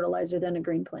type of fertilizer than a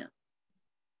green plant.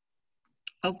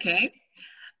 Okay.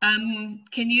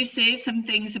 Can you say some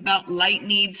things about light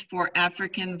needs for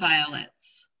African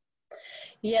violets?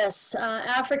 Yes,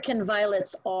 African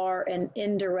violets are an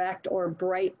indirect or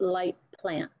bright light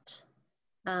plant.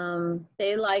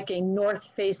 They like a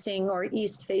north-facing or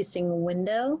east-facing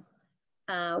window.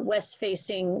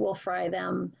 West-facing will fry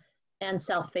them, and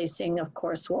south-facing, of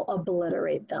course, will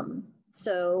obliterate them.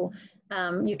 So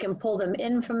you can pull them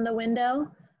in from the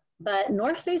window, but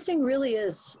north-facing really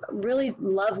is really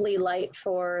lovely light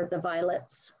for the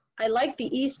violets. I like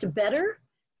the east better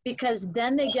because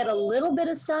then they get a little bit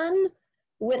of sun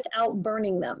without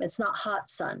burning them. It's not hot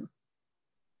sun.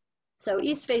 So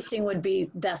east-facing would be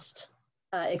best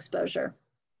exposure.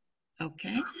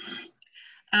 Okay.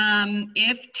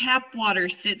 If tap water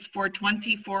sits for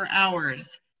 24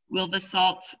 hours, will the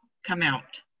salts come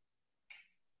out?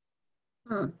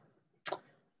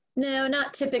 No,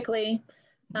 not typically.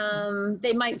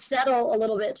 They might settle a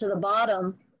little bit to the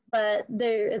bottom, but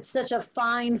it's such a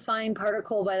fine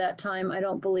particle by that time. I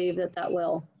don't believe that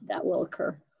will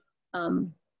occur.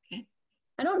 Okay.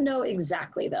 I don't know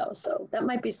exactly though, so that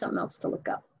might be something else to look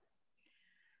up.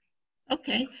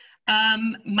 Okay.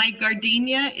 My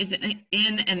gardenia is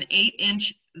in an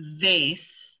 8-inch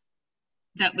vase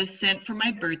that was sent for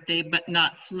my birthday, but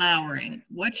not flowering.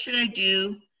 What should I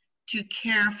do to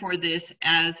care for this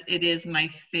as it is my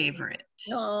favorite?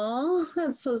 Oh,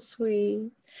 that's so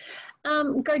sweet.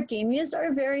 Gardenias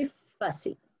are very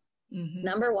fussy.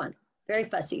 Number one, very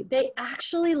fussy. They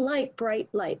actually like bright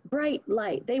light.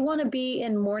 They want to be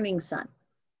in morning sun.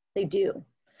 They do.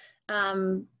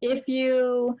 If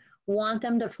you want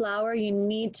them to flower, you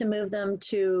need to move them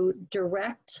to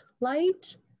direct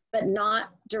light, but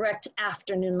not direct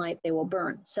afternoon light. They will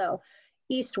burn. So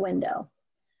east window.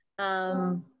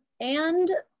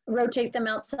 And rotate them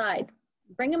outside.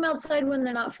 Bring them outside when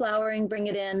they're not flowering, bring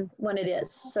it in when it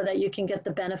is so that you can get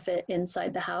the benefit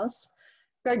inside the house.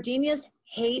 Gardenias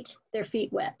hate their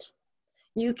feet wet.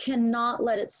 You cannot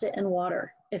let it sit in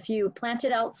water. If you plant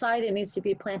it outside, it needs to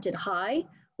be planted high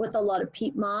with a lot of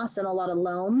peat moss and a lot of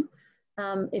loam.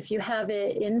 If you have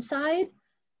it inside,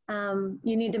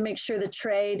 you need to make sure the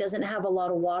tray doesn't have a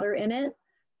lot of water in it.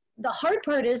 The hard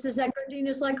part is that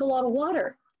gardenias like a lot of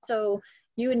water. So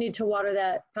you would need to water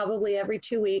that probably every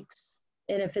 2 weeks.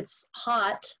 And if it's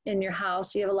hot in your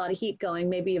house, you have a lot of heat going,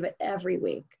 maybe even every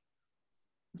week.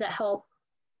 Does that help,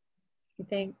 you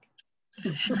think?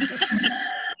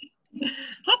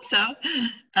 Hope so.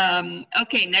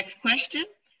 Okay, next question.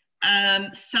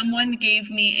 Someone gave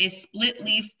me a split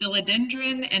leaf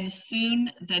philodendron and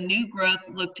soon the new growth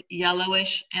looked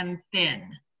yellowish and thin.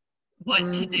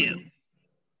 What to do?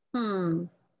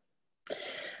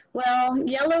 Well,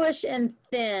 yellowish and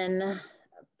thin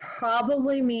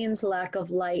probably means lack of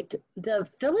light. The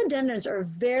philodendrons are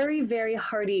very, very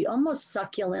hardy, almost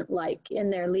succulent-like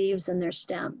in their leaves and their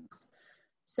stems.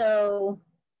 So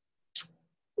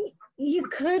you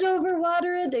could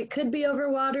overwater it. It could be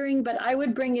overwatering, but I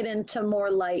would bring it into more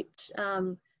light.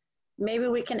 Maybe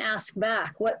we can ask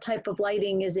back, what type of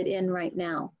lighting is it in right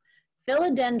now?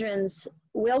 Philodendrons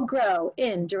will grow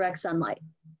in direct sunlight.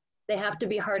 They have to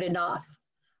be hardened off.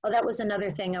 Oh, that was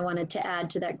another thing I wanted to add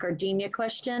to that gardenia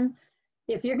question.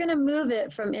 If you're going to move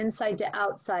it from inside to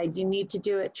outside, you need to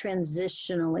do it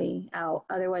transitionally out.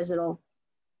 Otherwise, it'll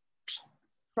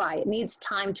fry. It needs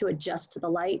time to adjust to the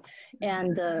light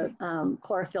and the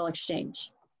chlorophyll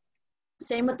exchange.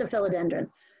 Same with the philodendron.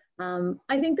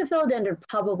 I think the philodendron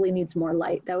probably needs more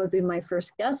light. That would be my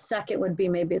first guess. Second would be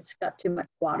maybe it's got too much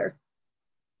water.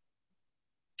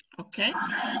 Okay.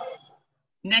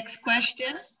 Next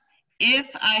question.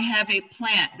 If I have a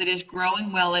plant that is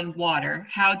growing well in water,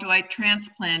 how do I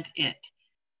transplant it?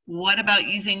 What about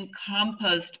using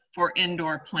compost for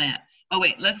indoor plants? Oh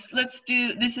wait, let's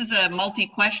do, this is a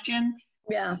multi-question.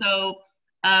 Yeah. So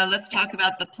let's talk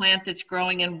about the plant that's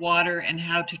growing in water and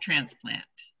how to transplant.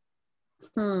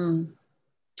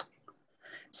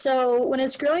 So when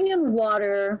it's growing in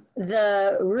water,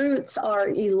 the roots are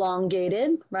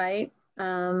elongated, right?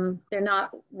 They're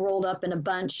not rolled up in a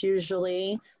bunch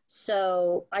usually.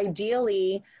 So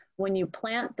ideally, when you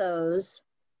plant those,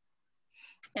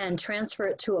 and transfer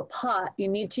it to a pot, you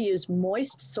need to use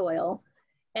moist soil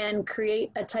and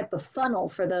create a type of funnel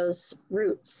for those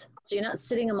roots. So you're not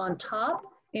sitting them on top,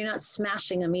 you're not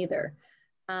smashing them either.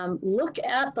 Look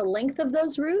at the length of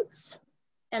those roots,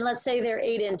 and let's say they're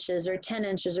 8 inches or 10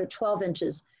 inches or 12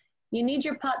 inches. You need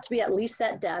your pot to be at least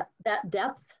that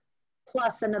depth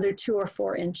plus another 2 or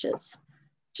 4 inches,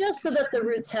 just so that the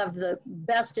roots have the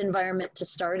best environment to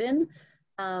start in.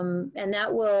 And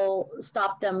that will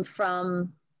stop them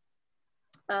from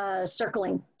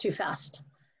circling too fast.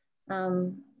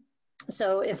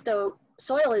 So if the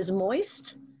soil is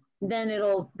moist, then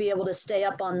it'll be able to stay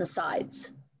up on the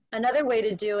sides. Another way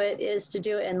to do it is to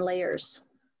do it in layers.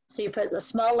 So you put a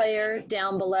small layer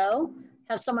down below,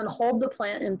 have someone hold the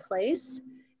plant in place,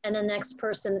 and the next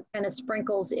person kind of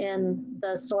sprinkles in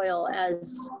the soil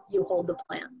as you hold the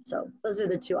plant. So those are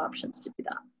the 2 options to do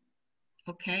that.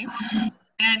 Okay.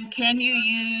 And can you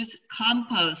use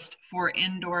compost for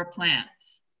indoor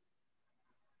plants?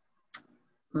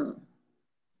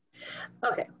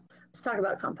 Okay, let's talk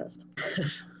about compost.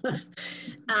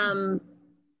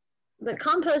 The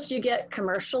compost you get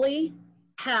commercially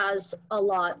has a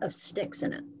lot of sticks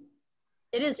in it.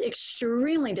 It is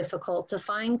extremely difficult to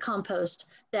find compost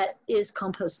that is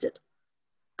composted.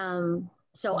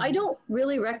 So I don't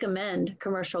really recommend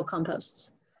commercial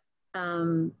composts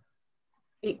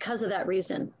because of that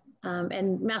reason.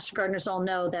 And master gardeners all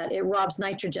know that it robs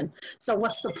nitrogen. So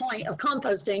what's the point of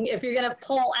composting if you're gonna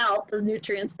pull out the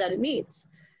nutrients that it needs?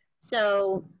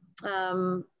 So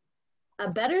a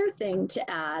better thing to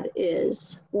add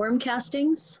is worm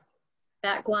castings,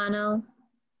 bat guano,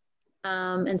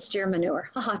 and steer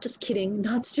manure. Haha, just kidding,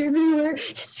 not steer manure.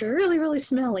 It's really, really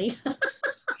smelly.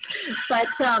 But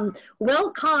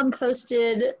well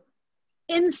composted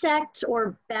insect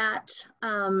or bat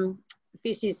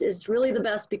feces is really the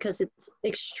best because it's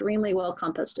extremely well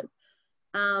composted.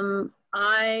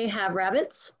 I have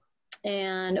rabbits,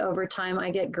 and over time I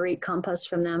get great compost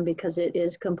from them because it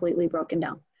is completely broken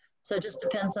down. So it just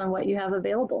depends on what you have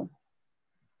available.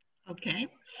 Okay.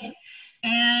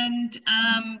 And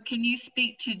can you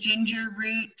speak to ginger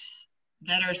roots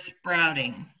that are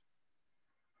sprouting?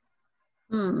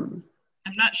 I'm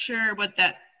not sure what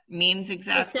that means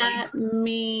exactly. Does that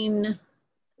mean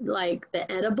like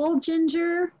the edible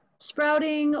ginger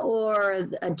sprouting or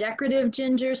a decorative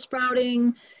ginger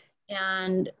sprouting?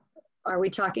 And are we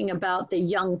talking about the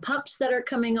young pups that are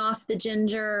coming off the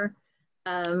ginger?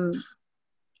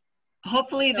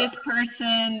 Hopefully this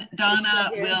person,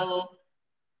 Donna, will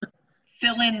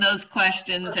fill in those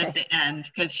questions at the end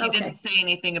because she didn't say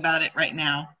anything about it right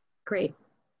now. Great.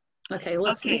 Okay,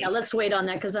 let's wait on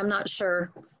that because I'm not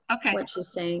sure what she's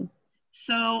saying.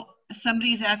 So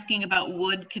somebody's asking about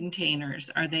wood containers.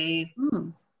 Are they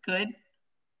good?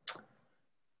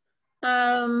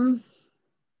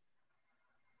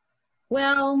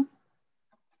 Well,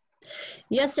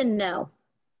 yes and no.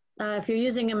 If you're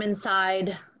using them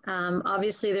inside,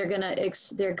 obviously they're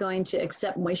going to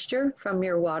accept moisture from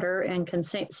your water and can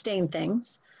stain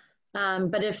things.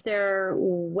 But if they're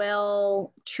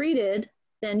well treated,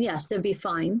 then yes, they'll be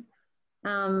fine.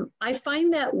 I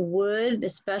find that wood,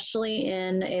 especially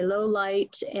in a low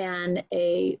light and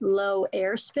a low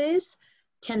air space,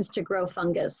 tends to grow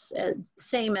fungus,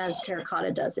 same as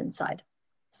terracotta does inside.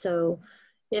 So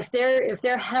if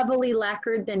they're heavily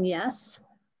lacquered, then yes.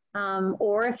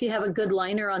 Or if you have a good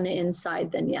liner on the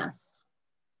inside, then yes.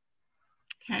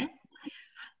 Okay.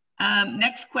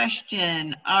 Next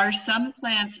question. Are some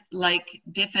plants like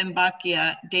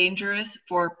Dieffenbachia dangerous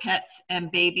for pets and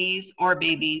babies or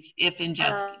babies if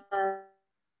ingested?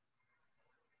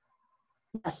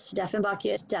 Yes,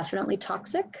 Dieffenbachia is definitely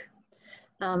toxic.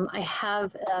 I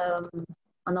have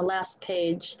on the last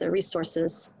page, the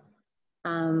resources.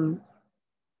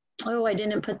 Oh, I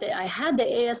didn't put I had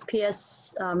the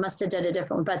ASPS, must have did a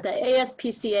different one, but the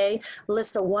ASPCA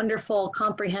lists a wonderful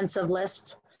comprehensive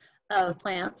list of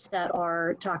plants that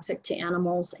are toxic to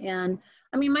animals. And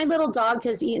I mean, my little dog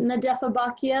has eaten the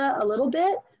Dieffenbachia a little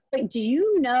bit, but do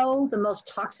you know the most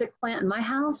toxic plant in my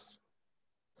house?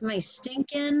 It's my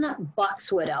stinking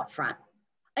boxwood out front.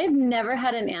 I've never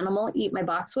had an animal eat my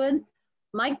boxwood.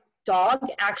 My dog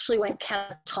actually went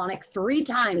catatonic 3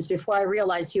 times before I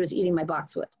realized he was eating my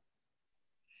boxwood.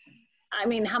 I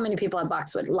mean, how many people have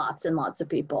boxwood? Lots and lots of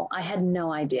people. I had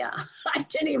no idea.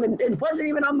 It wasn't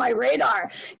even on my radar.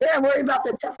 Yeah, I'm worried about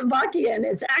the Dieffenbachia, and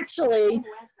it's actually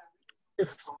the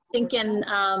stinking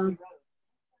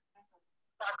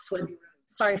boxwood.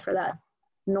 Sorry for that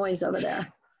noise over there.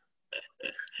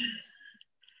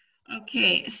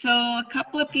 Okay, so a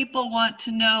couple of people want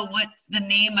to know what the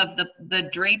name of the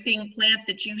draping plant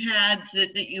that you had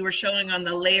that you were showing on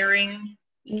the layering.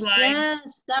 slide?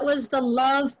 Yes, that was the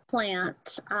love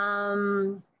plant.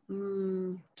 I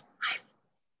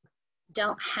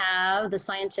don't have the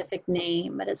scientific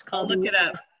name, but it's I'll called look it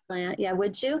love up. plant. Yeah,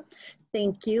 would you?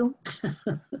 Thank you.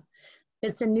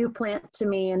 It's a new plant to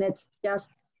me, and it's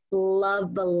just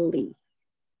lovely.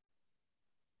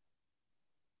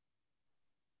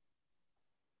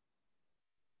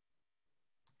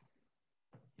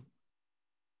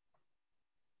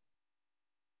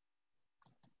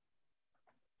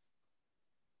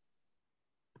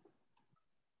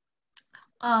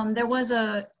 There was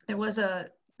a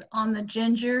on the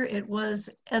ginger. It was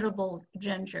edible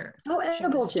ginger. Oh,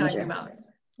 edible She was ginger. talking about.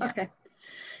 Yeah. Okay.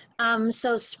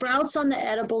 So sprouts on the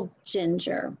edible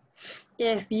ginger.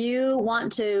 If you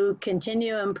want to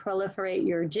continue and proliferate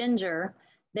your ginger,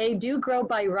 they do grow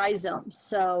by rhizomes.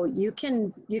 So you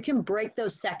can break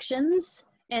those sections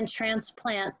and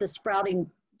transplant the sprouting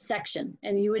section.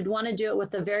 And you would want to do it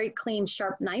with a very clean,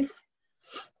 sharp knife.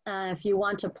 If you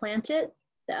want to plant it,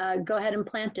 go ahead and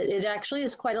plant it. It actually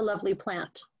is quite a lovely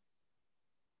plant.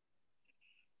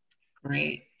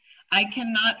 Great. I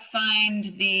cannot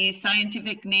find the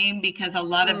scientific name because a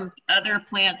lot of other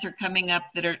plants are coming up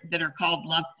that are called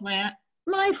love plant.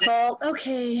 My fault.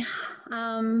 Okay.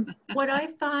 What I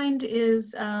find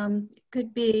is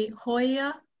could be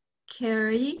Hoya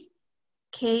Kerrii,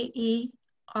 Kerrii,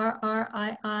 heart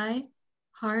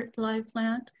live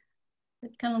plant.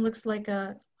 It kind of looks like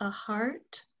a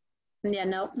heart. Yeah,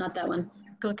 no, not that one.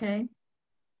 Okay.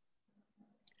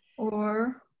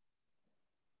 Or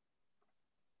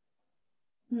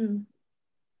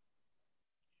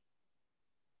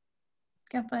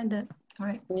can't find it. All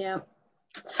right. Yeah.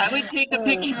 I would take a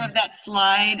picture of that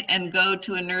slide and go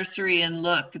to a nursery and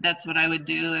look. That's what I would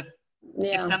do if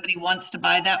somebody wants to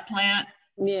buy that plant.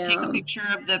 Yeah. Take a picture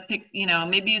of the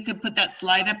maybe you could put that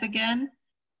slide up again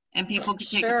and people could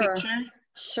take a picture.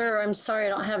 Sure. I'm sorry I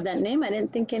don't have that name. I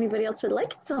didn't think anybody else would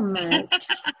like it so much.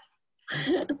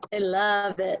 I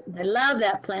love it. I love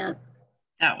that plant.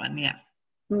 That one, yeah.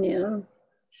 Yeah.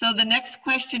 So the next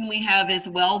question we have is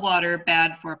well water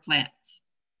bad for plants?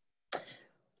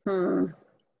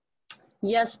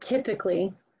 Yes,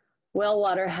 typically well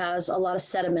water has a lot of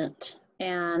sediment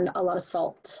and a lot of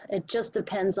salt. It just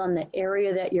depends on the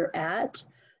area that you're at.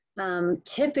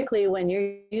 Typically when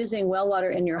you're using well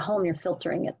water in your home, you're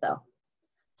filtering it though.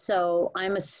 So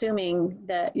I'm assuming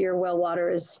that your well water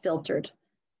is filtered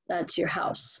to your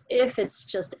house. If it's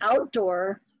just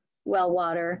outdoor well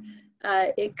water,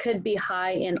 it could be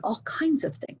high in all kinds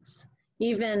of things,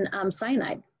 even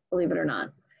cyanide, believe it or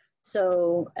not.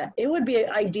 So it would be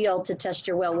ideal to test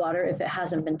your well water if it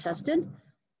hasn't been tested.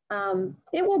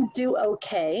 It will do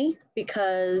okay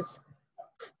because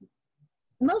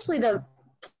mostly the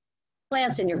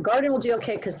plants in your garden will do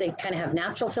okay because they kind of have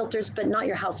natural filters, but not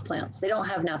your house plants. They don't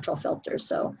have natural filters.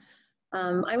 So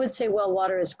I would say well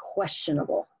water is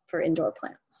questionable for indoor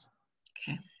plants.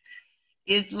 Okay.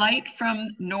 Is light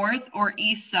from north or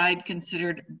east side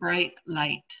considered bright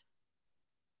light?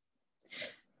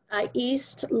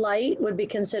 East light would be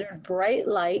considered bright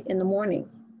light in the morning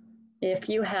if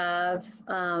you have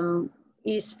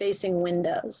east facing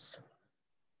windows.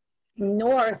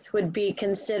 North would be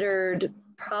considered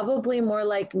probably more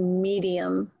like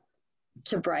medium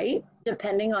to bright,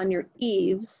 depending on your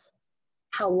eaves,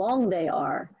 how long they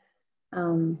are.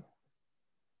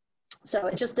 So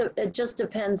it just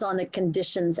depends on the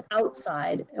conditions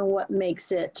outside and what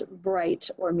makes it bright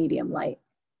or medium light.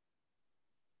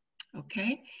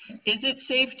 Okay. Is it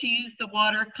safe to use the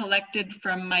water collected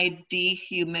from my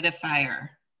dehumidifier?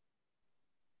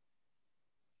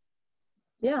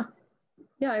 Yeah,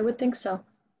 I would think so.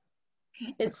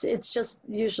 Okay. It's just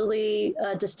usually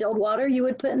distilled water you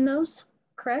would put in those,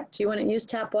 correct? You wouldn't use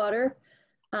tap water.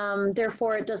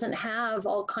 Therefore, it doesn't have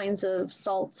all kinds of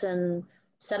salts and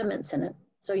sediments in it.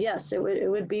 So yes, it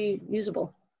would be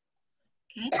usable.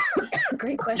 Okay.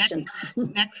 Great question.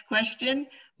 Next question.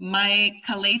 My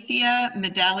Calathea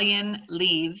medallion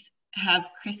leaves have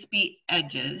crispy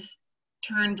edges,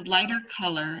 turned lighter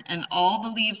color, and all the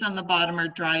leaves on the bottom are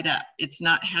dried up. It's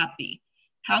not happy.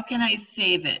 How can I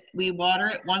save it? We water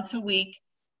it once a week.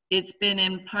 It's been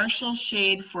in partial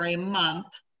shade for a month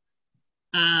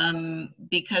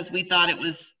because we thought it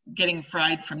was getting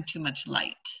fried from too much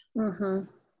light. Mm-hmm.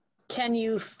 Can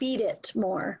you feed it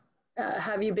more?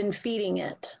 Have you been feeding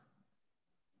it?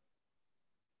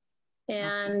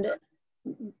 And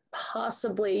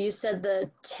possibly, you said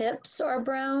the tips are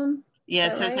brown?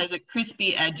 Yes, it has a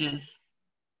crispy edges.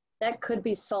 That could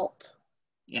be salt.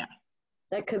 Yeah.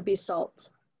 That could be salt.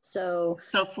 So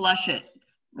flush it,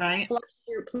 right? Flush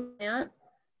your plant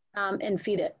and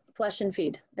feed it. Flush and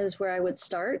feed is where I would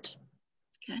start.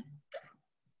 Okay.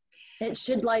 It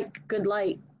should like good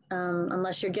light.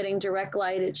 Unless you're getting direct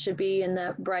light, it should be in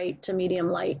the bright to medium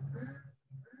light.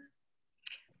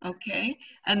 Okay.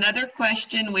 Another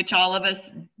question which all of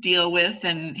us deal with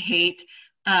and hate,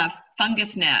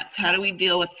 fungus gnats. How do we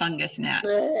deal with fungus gnats?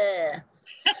 Blech.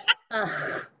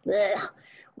 Blech.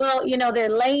 Well, you know, they're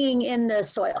laying in the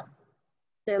soil.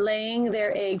 They're laying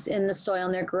their eggs in the soil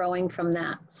and they're growing from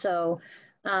that. So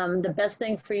the best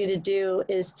thing for you to do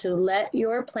is to let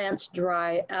your plants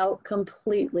dry out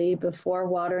completely before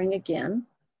watering again.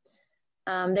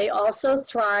 They also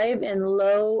thrive in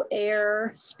low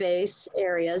air space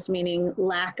areas, meaning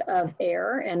lack of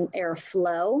air and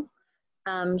airflow.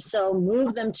 So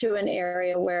move them to an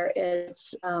area where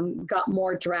it's got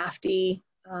more drafty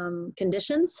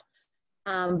conditions.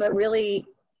 But really,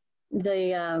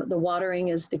 the watering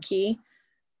is the key.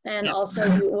 And also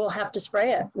you will have to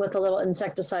spray it with a little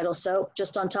insecticidal soap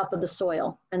just on top of the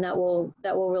soil. And that will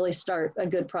really start a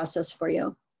good process for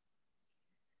you.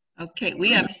 Okay,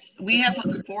 we have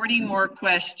 40 more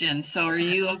questions. So are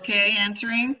you okay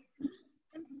answering?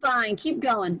 Fine, keep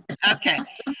going. Okay.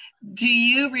 Do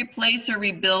you replace or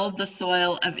rebuild the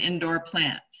soil of indoor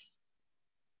plants?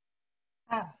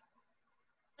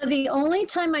 The only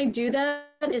time I do that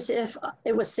is if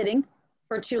it was sitting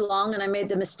for too long and I made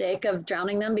the mistake of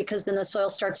drowning them, because then the soil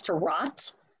starts to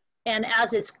rot. And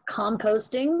as it's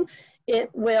composting, it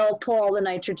will pull all the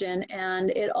nitrogen,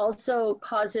 and it also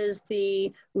causes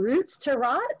the roots to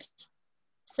rot.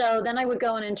 So then I would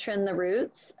go in and trim the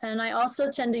roots. And I also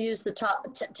tend to use the top,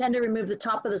 tend to remove the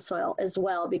top of the soil as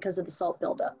well because of the salt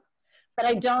buildup. But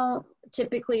I don't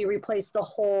typically replace the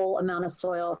whole amount of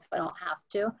soil if I don't have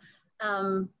to.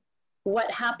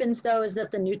 What happens though is that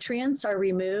the nutrients are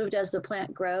removed as the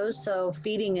plant grows, so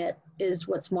feeding it is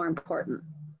what's more important.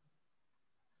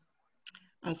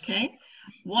 Okay.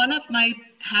 One of my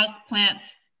house plants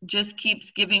just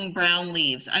keeps giving brown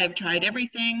leaves. I have tried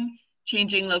everything,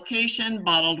 changing location,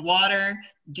 bottled water.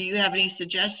 Do you have any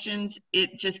suggestions?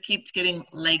 It just keeps getting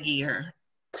leggier.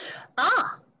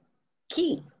 Ah,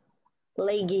 key,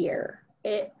 leggier.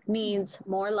 It needs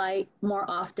more light more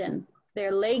often.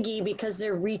 They're leggy because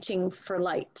they're reaching for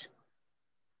light.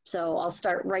 So I'll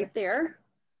start right there.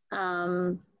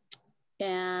 And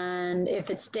if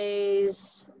it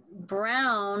stays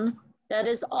brown, that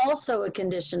is also a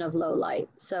condition of low light.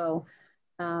 So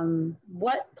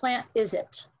what plant is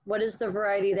it? What is the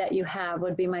variety that you have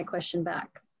would be my question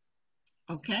back.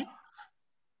 Okay.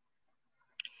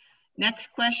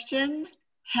 Next question.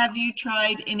 Have you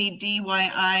tried any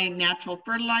DIY natural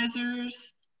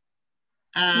fertilizers?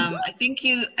 I think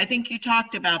you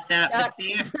talked about that, but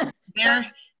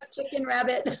they're chicken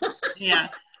rabbit. Yeah,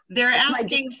 they're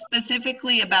asking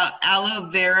specifically about aloe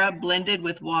vera blended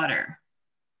with water.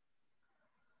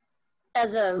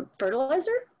 As a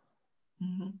fertilizer?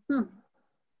 Mm-hmm.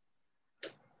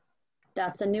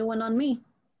 That's a new one on me.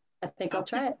 I think I'll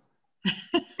try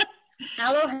it.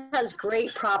 Aloe has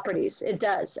great properties. It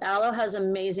does. Aloe has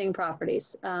amazing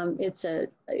properties. It's an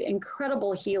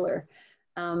incredible healer.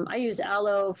 I use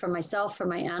aloe for myself, for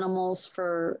my animals,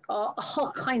 for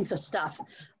all kinds of stuff.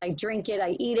 I drink it,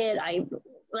 I eat it, I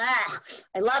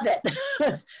love it.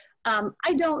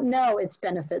 I don't know its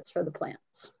benefits for the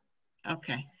plants.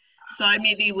 Okay. So I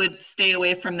maybe would stay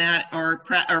away from that or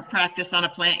practice on a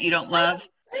plant you don't love.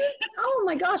 Oh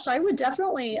my gosh, I would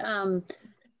definitely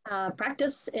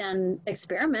practice and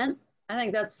experiment. I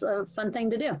think that's a fun thing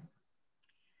to do.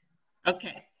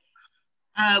 Okay.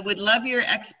 Would love your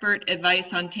expert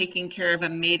advice on taking care of a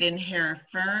maidenhair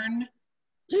fern.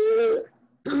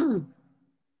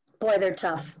 Boy, they're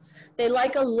tough. They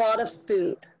like a lot of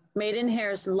food.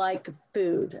 Maidenhairs like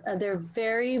food. They're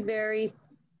very, very,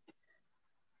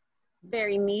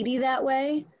 very needy that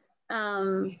way.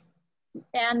 And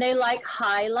they like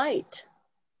high light.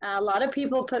 A lot of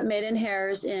people put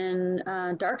maidenhairs in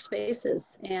dark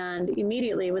spaces, and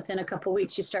immediately within a couple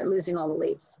weeks, you start losing all the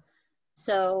leaves.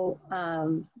 So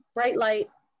bright light,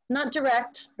 not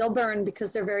direct, they'll burn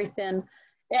because they're very thin.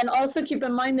 And also keep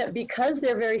in mind that because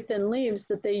they're very thin leaves,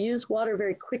 that they use water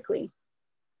very quickly.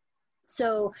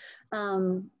 So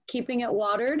keeping it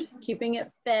watered, keeping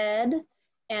it fed,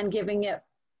 and giving it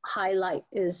high light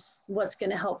is what's going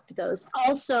to help those.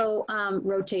 Also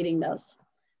rotating those.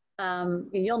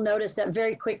 You'll notice that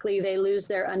very quickly they lose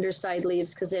their underside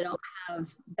leaves because they don't have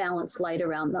balanced light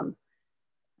around them.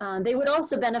 They would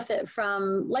also benefit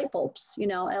from light bulbs, you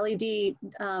know, LED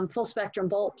full spectrum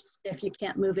bulbs if you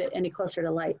can't move it any closer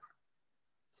to light.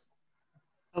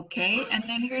 Okay, and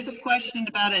then here's a question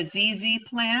about a ZZ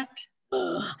plant.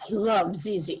 I love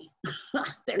ZZ.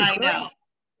 They're I great. know.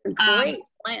 They're great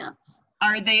plants.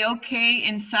 Are they okay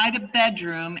inside a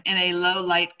bedroom in a low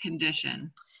light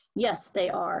condition? Yes, they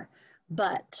are.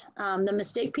 But the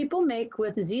mistake people make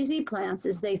with ZZ plants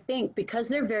is they think because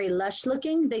they're very lush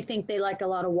looking, they think they like a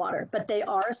lot of water, but they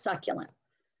are a succulent.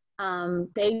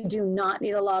 They do not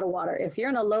need a lot of water. If you're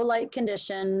in a low light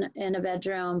condition in a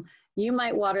bedroom, you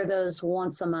might water those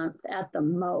once a month at the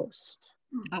most.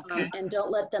 Okay. And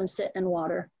don't let them sit in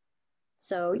water.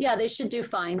 So yeah, they should do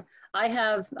fine. I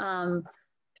have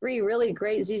 3 really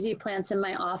great ZZ plants in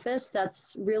my office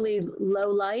that's really low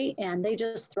light and they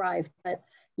just thrive, but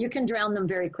you can drown them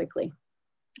very quickly.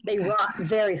 They rot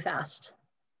very fast.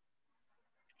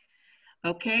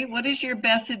 Okay, what is your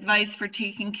best advice for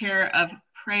taking care of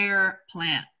prayer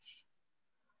plants?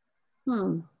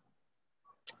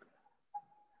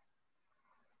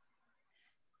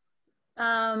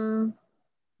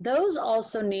 Those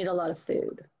also need a lot of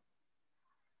food.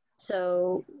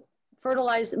 So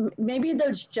fertilize, maybe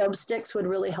those Job sticks would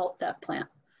really help that plant.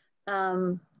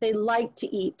 They like to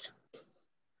eat.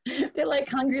 They're like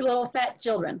hungry little fat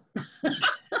children.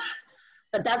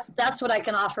 But that's what I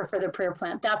can offer for the prayer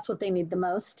plant. That's what they need the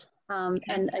most.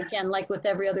 And again, like with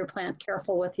every other plant,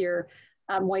 careful with your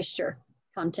moisture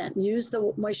content. Use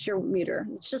the moisture meter.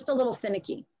 It's just a little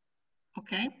finicky.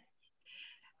 Okay.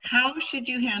 How should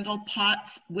you handle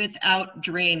pots without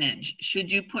drainage?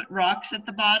 Should you put rocks at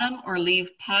the bottom or leave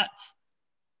pots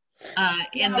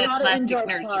in the plastic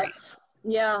nursery?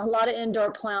 Yeah, a lot of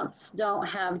indoor plants don't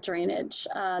have drainage.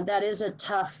 That is a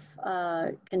tough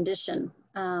condition.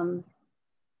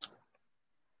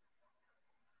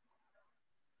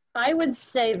 I would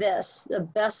say this, the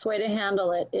best way to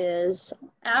handle it is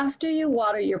after you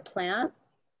water your plant,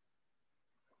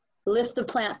 lift the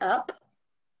plant up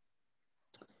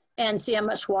and see how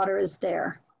much water is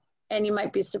there. And you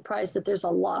might be surprised that there's a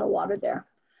lot of water there.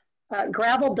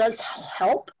 Gravel does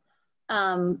help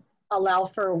allow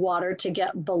for water to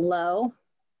get below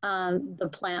the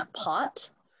plant pot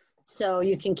so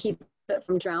you can keep it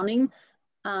from drowning.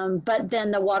 But then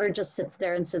the water just sits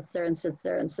there and sits there and sits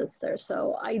there and sits there.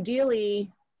 So ideally,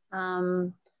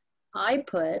 I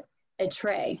put a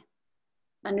tray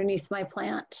underneath my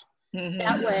plant.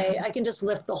 That way I can just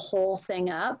lift the whole thing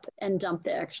up and dump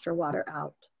the extra water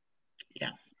out.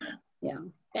 Yeah. Yeah.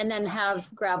 And then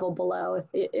have gravel below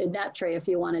in that tray if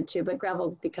you wanted to, but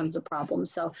gravel becomes a problem.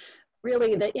 So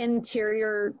really the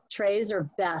interior trays are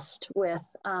best with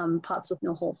pots with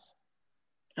no holes.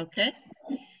 Okay.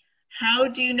 How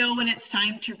do you know when it's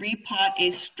time to repot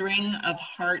a string of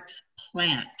hearts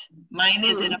plant? Mine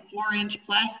is in a 4-inch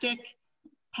plastic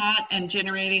pot and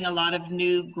generating a lot of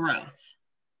new growth.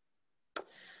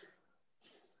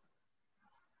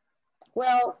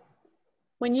 Well,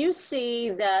 when you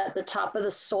see that the top of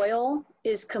the soil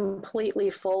is completely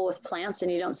full with plants and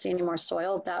you don't see any more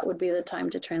soil, that would be the time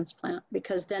to transplant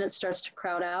because then it starts to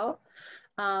crowd out.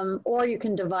 Or you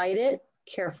can divide it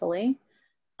carefully.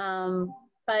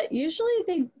 But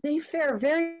usually they fare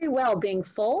very well being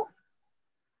full.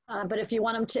 But if you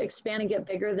want them to expand and get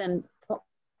bigger, then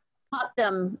pot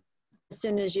them as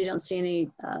soon as you don't see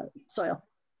any soil.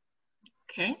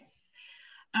 Okay.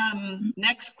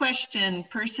 Next question.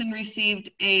 Person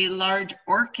received a large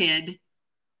orchid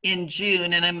in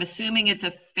June, and I'm assuming it's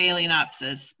a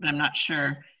phalaenopsis, but I'm not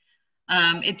sure.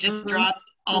 It just dropped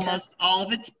almost all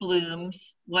of its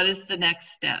blooms. What is the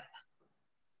next step?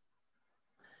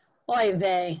 Oy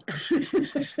vey.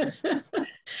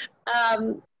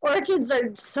 Orchids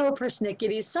are so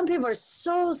persnickety. Some people are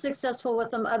so successful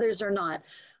with them, others are not.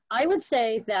 I would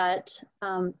say that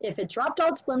if it dropped all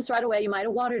its blooms right away, you might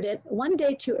have watered it one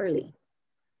day too early.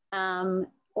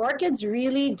 Orchids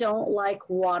really don't like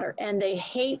water and they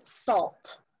hate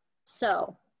salt.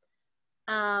 So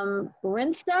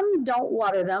rinse them, don't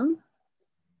water them,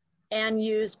 and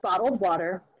use bottled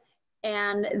water.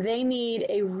 And they need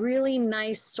a really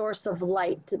nice source of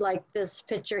light, like this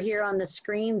picture here on the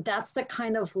screen. That's the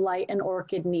kind of light an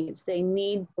orchid needs. They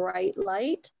need bright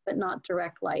light, but not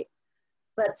direct light.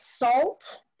 But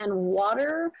salt and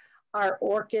water are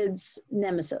orchids'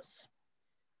 nemesis.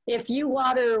 If you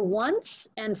water once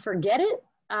and forget it,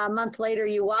 a month later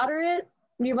you water it,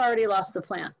 you've already lost the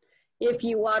plant. If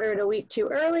you water it a week too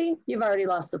early, you've already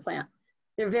lost the plant.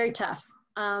 They're very tough.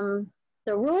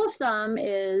 The rule of thumb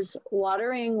is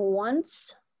watering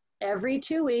once every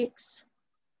 2 weeks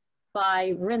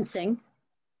by rinsing.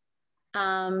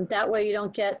 That way you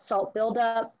don't get salt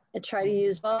buildup. Try to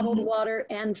use bottled water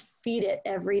and feed it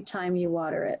every time you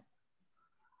water it.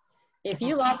 If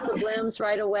you lost the blooms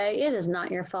right away, it is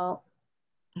not your fault.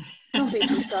 Don't beat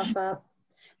yourself up.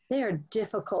 They are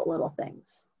difficult little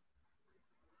things.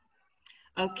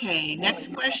 Okay,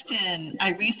 next question.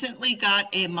 I recently got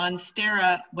a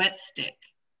Monstera wet stick.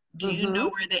 Do you know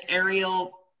where the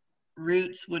aerial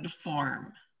roots would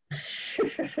form?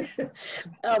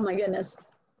 Oh my goodness.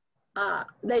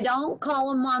 They don't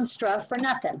call them Monstra for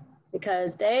nothing,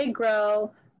 because they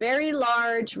grow very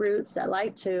large roots that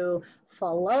like to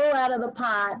flow out of the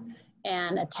pot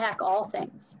and attack all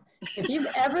things. If you've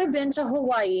ever been to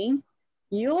Hawaii,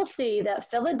 you'll see that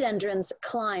philodendrons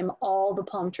climb all the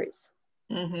palm trees.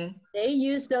 They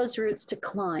use those roots to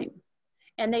climb,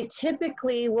 and they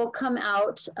typically will come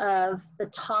out of the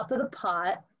top of the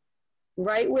pot,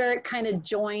 right where it kind of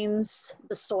joins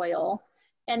the soil.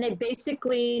 And they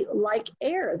basically like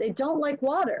air. They don't like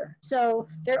water. So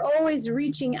they're always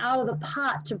reaching out of the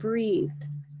pot to breathe.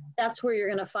 That's where you're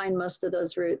going to find most of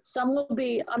those roots. Some will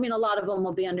be, I mean, a lot of them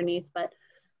will be underneath, but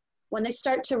when they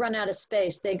start to run out of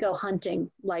space, they go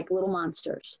hunting like little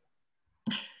monsters.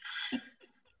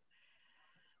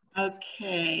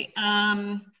 Okay.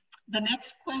 The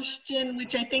next question,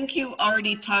 which I think you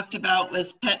already talked about,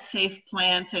 was pet safe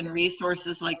plants and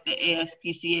resources like the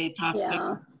ASPCA toxic.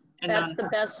 Yeah. That's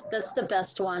the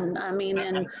best one. I mean,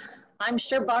 and I'm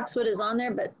sure boxwood is on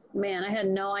there, but man, I had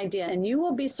no idea. And you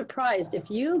will be surprised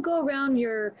if you go around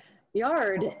your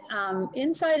yard,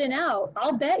 inside and out,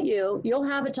 I'll bet you'll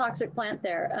have a toxic plant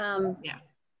there.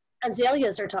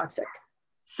 Azaleas are toxic.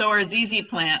 So are ZZ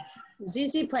plants.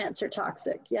 ZZ plants are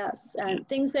toxic, yes. And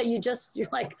things that you're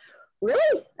like,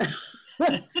 really?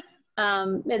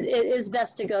 It is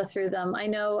best to go through them. I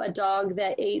know a dog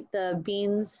that ate the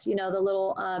beans, you know, the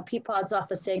little pea pods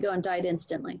off a sago and died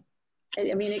instantly.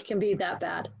 I mean, it can be that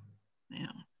bad.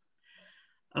 Yeah.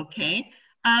 Okay.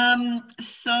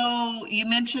 So you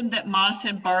mentioned that moss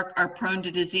and bark are prone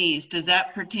to disease. Does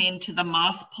that pertain to the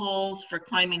moss poles for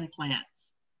climbing plants?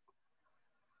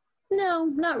 No,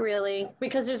 not really,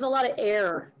 because there's a lot of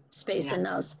air space in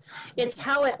those. It's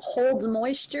how it holds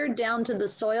moisture down to the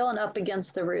soil and up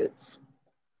against the roots.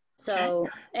 So,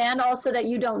 and also that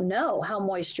you don't know how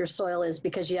moist your soil is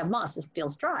because you have moss, it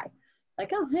feels dry.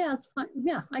 Like, oh yeah, it's fine.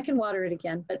 Yeah, I can water it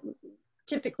again. But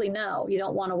typically, no, you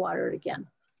don't want to water it again.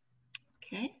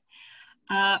 Okay.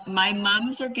 My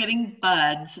mums are getting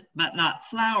buds, but not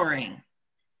flowering.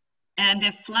 And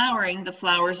if flowering, the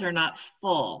flowers are not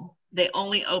full. They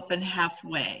only open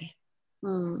halfway.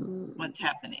 What's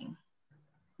happening?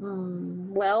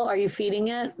 Well, are you feeding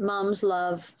it? Mums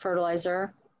love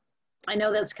fertilizer. I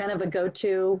know that's kind of a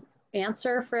go-to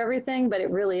answer for everything, but it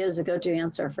really is a go-to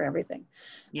answer for everything.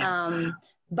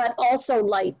 But also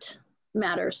light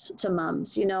matters to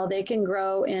mums. You know, they can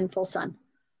grow in full sun.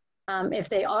 If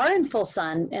they are in full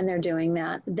sun and they're doing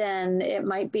that, then it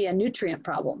might be a nutrient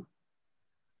problem.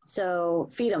 So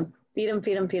feed them, feed them,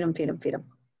 feed them, feed them, feed them, feed them.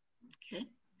 Okay.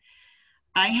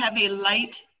 I have a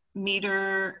light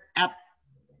meter app.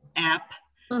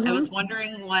 I was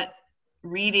wondering what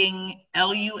reading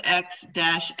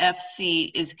LUX-FC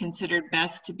is considered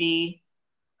best to be.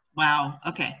 Wow.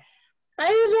 Okay. I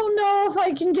don't know if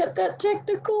I can get that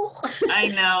technical. I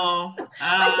know.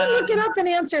 I can look it up and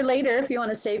answer later if you want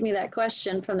to save me that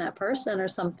question from that person or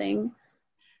something.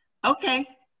 Okay.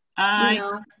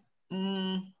 You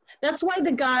know, that's why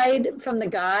the guide from the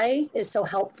guy is so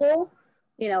helpful,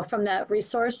 you know, from that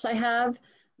resource I have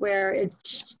where it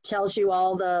tells you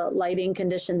all the lighting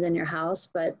conditions in your house.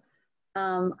 But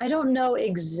I don't know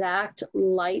exact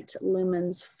light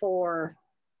lumens for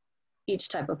each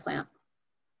type of plant.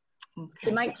 Okay.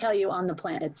 It might tell you on the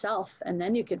plant itself, and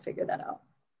then you can figure that out.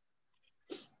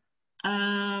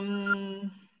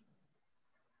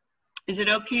 Is it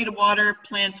okay to water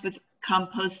plants with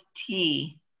compost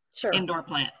tea? Sure. Indoor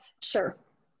plants? Sure,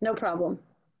 no problem.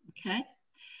 Okay.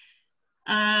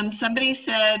 Somebody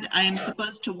said I am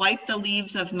supposed to wipe the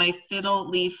leaves of my fiddle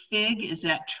leaf fig. Is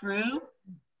that true?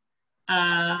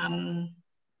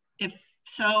 If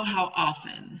so, how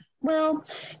often? Well,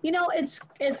 you know, it's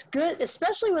good,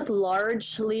 especially with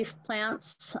large leaf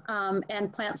plants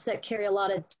and plants that carry a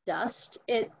lot of dust.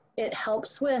 It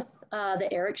helps with the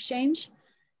air exchange,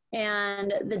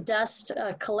 and the dust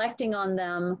collecting on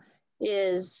them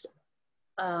is,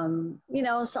 you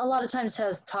know, so a lot of times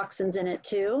has toxins in it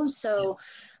too. So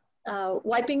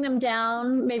wiping them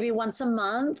down maybe once a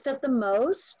month at the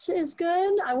most is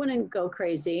good. I wouldn't go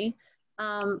crazy.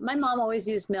 My mom always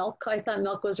used milk. I thought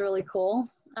milk was really cool.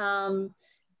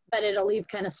 But it'll leave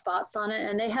kind of spots on it,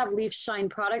 and they have leaf shine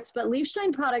products, but leaf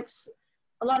shine products,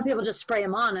 a lot of people just spray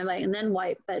them on and then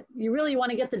wipe, but you really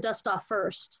want to get the dust off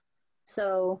first.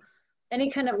 So any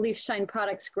kind of leaf shine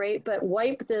product's great, but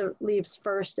wipe the leaves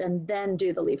first and then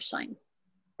do the leaf shine.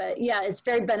 But yeah, it's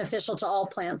very beneficial to all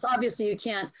plants. Obviously you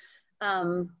can't,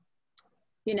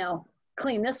 you know,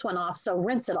 clean this one off, so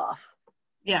rinse it off.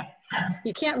 Yeah.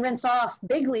 You can't rinse off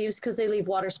big leaves because they leave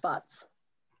water spots.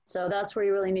 So that's where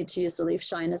you really need to use the leaf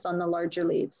shine, is on the larger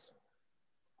leaves.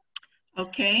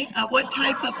 Okay. What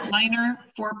type of liner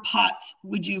for pots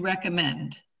would you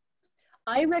recommend?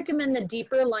 I recommend the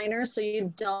deeper liner so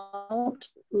you don't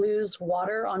lose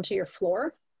water onto your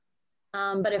floor.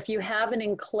 But if you have an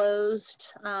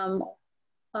enclosed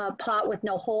pot with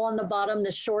no hole on the bottom,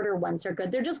 the shorter ones are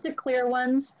good. They're just the clear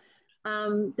ones.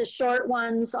 The short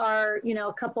ones are, you know,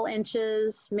 a couple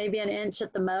inches, maybe an inch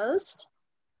at the most.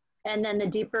 And then the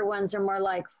deeper ones are more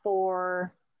like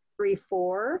 4, 3,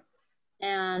 4.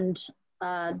 And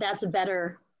that's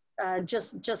better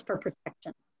just for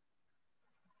protection.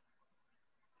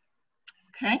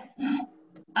 Okay.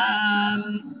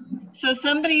 So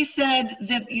somebody said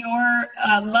that your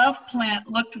love plant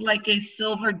looked like a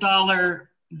silver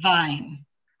dollar vine.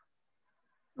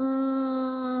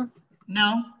 No?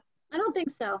 I don't think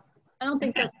so. I don't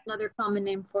think that's another common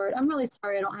name for it. I'm really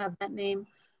sorry I don't have that name.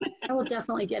 I will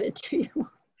definitely get it to you.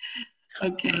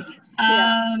 Okay.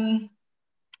 Yeah.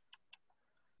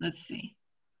 Let's see.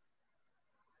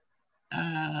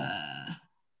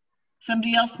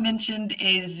 Somebody else mentioned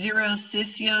a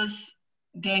Xerocysios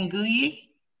danguyi.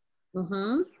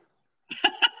 Mm-hmm.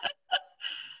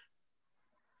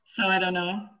 So I don't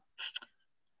know.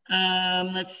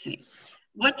 Let's see.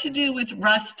 What to do with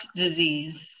rust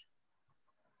disease?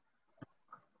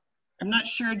 I'm not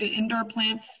sure. Do indoor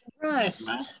plants get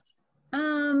rust?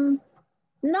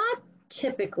 Not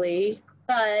typically,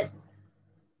 but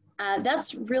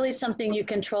that's really something you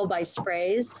control by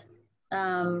sprays.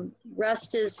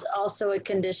 Rust is also a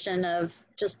condition of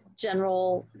just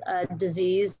general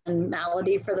disease and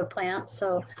malady for the plant.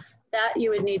 So that you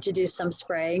would need to do some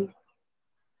spraying.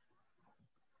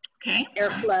 Okay.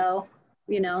 Airflow,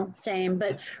 you know, same.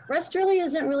 But rust really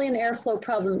isn't really an airflow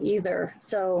problem either.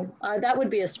 So that would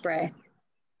be a spray.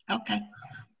 Okay.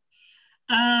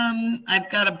 I've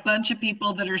got a bunch of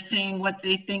people that are saying what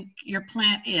they think your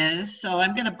plant is. So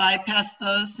I'm going to bypass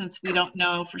those since we don't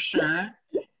know for sure.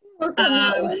 Work on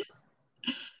that one.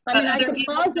 I mean, I could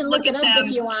pause and look it up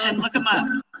if you want. And look them up.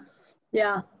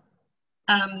 Yeah.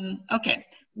 Okay.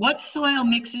 What soil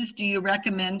mixes do you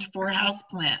recommend for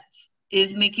houseplants?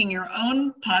 Is making your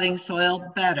own potting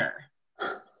soil better?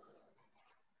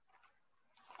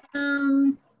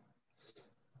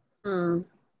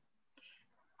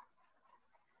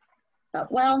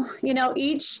 Well, you know,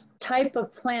 each type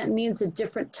of plant needs a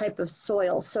different type of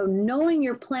soil. So knowing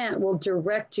your plant will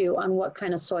direct you on what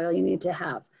kind of soil you need to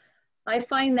have. I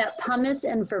find that pumice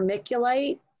and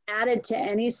vermiculite added to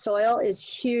any soil is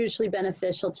hugely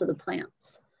beneficial to the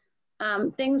plants.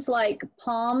 Things like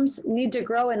palms need to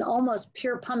grow in almost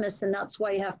pure pumice, and that's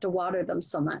why you have to water them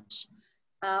so much.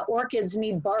 Orchids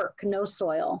need bark, no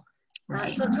soil.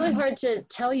 Right. So it's really hard to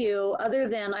tell you, other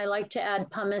than I like to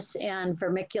add pumice and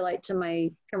vermiculite to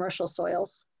my commercial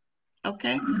soils.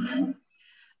 Okay.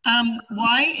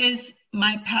 Why is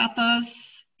my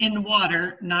pothos in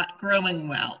water not growing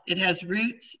well? It has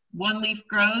roots, one leaf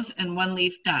grows and one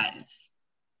leaf dies.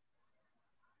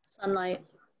 Sunlight.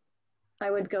 I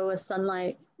would go with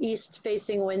sunlight. East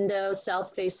facing window,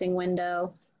 south facing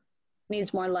window.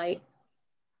 Needs more light.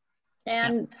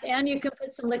 And you can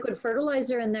put some liquid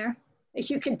fertilizer in there.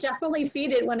 You can definitely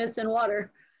feed it when it's in water.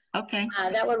 Okay.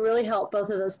 That would really help, both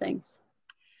of those things.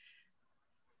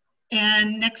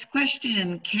 And next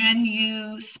question, can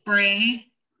you spray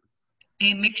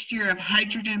a mixture of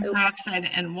hydrogen peroxide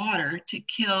and water to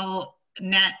kill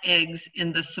gnat eggs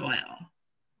in the soil?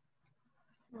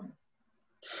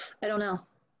 I don't know.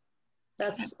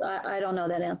 That's, I don't know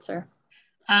that answer.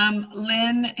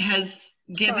 Lynn has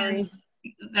given, Sorry.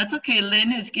 That's okay.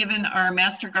 Lynn has given our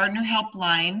Master Gardener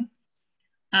helpline.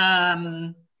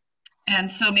 And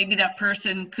so maybe that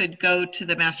person could go to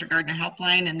the Master Gardener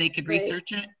helpline and they could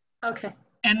research it. Okay.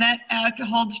 And that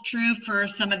holds true for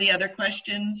some of the other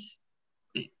questions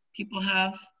that people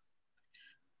have.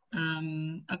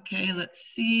 Okay, let's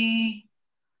see.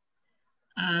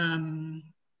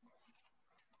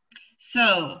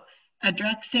 So,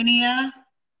 Adraxinia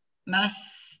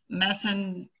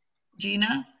massangina,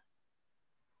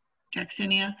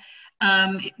 Draxinia.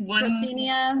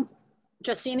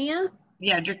 Dracaena?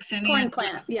 Yeah, Draxinia. Corn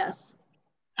plant, yes.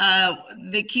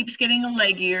 It keeps getting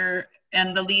leggier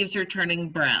and the leaves are turning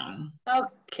brown.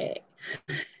 Okay.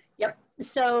 Yep.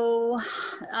 So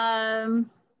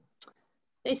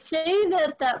they say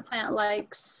that that plant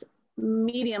likes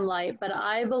medium light, but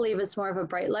I believe it's more of a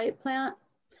bright light plant.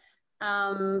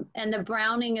 And the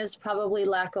browning is probably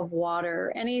lack of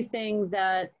water. Anything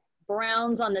that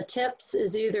browns on the tips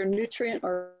is either nutrient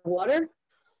or water.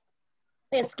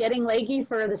 It's getting leggy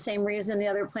for the same reason the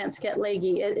other plants get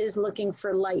leggy. It is looking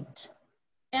for light.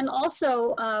 And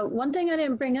also, one thing I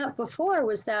didn't bring up before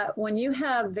was that when you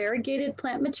have variegated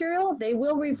plant material, they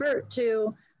will revert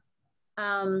to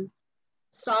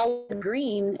solid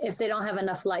green if they don't have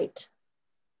enough light.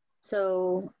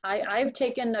 So I've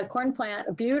taken a corn plant,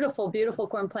 a beautiful, beautiful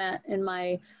corn plant in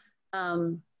my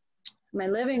my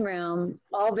living room,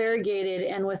 all variegated,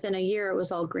 and within a year it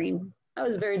was all green. I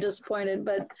was very disappointed,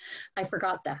 but I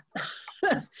forgot that.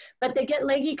 But they get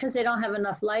leggy because they don't have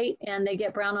enough light, and they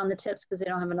get brown on the tips because they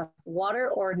don't have enough water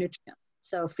or nutrient.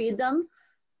 So feed them,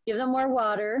 give them more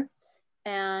water,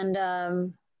 and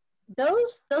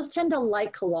those tend to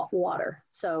like water.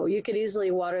 So you could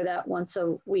easily water that once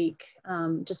a week.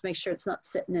 Just make sure it's not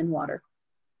sitting in water.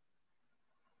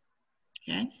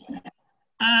 Okay.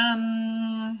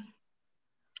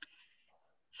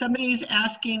 Somebody's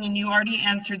asking, and you already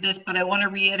answered this, but I want to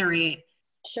reiterate.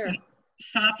 Sure.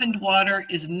 Softened water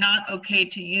is not okay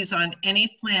to use on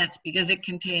any plants because it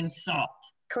contains salt.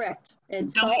 Correct.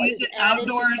 And don't use it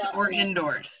outdoors or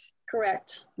indoors.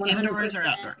 Correct. 100%. Indoors or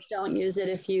outdoors. Don't use it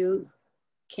if you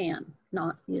can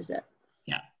not use it.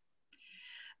 Yeah.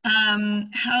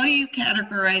 How do you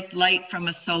categorize light from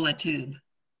a solar tube?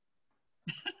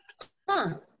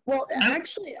 Well,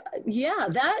 actually, yeah,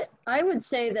 that I would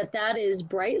say that is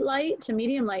bright light to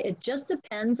medium light. It just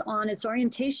depends on its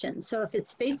orientation. So if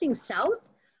it's facing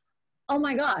south, oh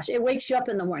my gosh, it wakes you up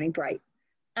in the morning bright.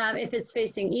 If it's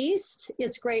facing east,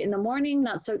 it's great in the morning,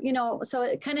 not so, so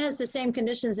it kind of has the same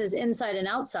conditions as inside and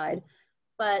outside,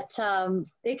 but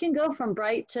it can go from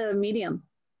bright to medium.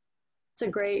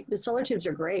 The solar tubes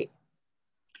are great.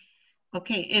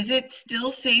 Okay, is it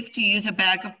still safe to use a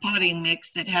bag of potting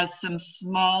mix that has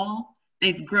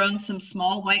they've grown some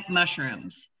small white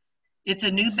mushrooms? It's a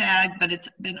new bag, but it's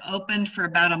been opened for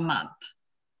about a month.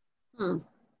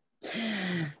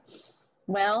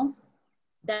 Well,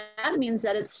 that means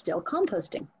that it's still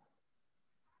composting.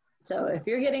 So if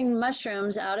you're getting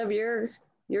mushrooms out of your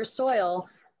soil,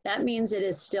 that means it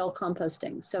is still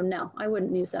composting. So no, I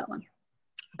wouldn't use that one.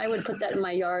 I would put that in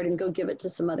my yard and go give it to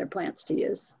some other plants to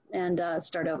use and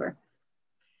start over.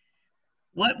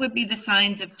 What would be the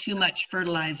signs of too much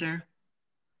fertilizer?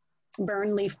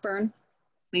 Burn, leaf burn.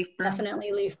 Leaf burn?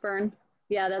 Definitely leaf burn.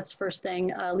 Yeah, that's first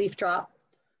thing. Leaf drop.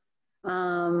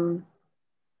 Dieback.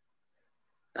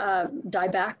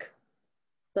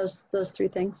 Those three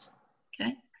things.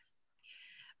 Okay.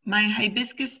 My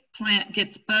hibiscus plant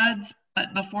gets buds,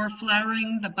 but before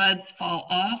flowering, the buds fall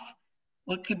off.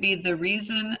 What could be the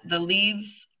reason? The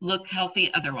leaves look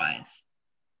healthy otherwise.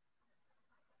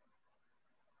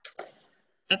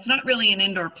 That's not really an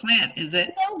indoor plant, is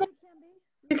it? No, but it can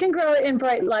be. You can grow it in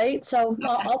bright light, so okay.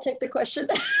 I'll take the question.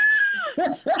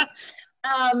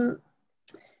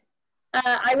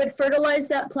 I would fertilize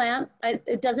that plant.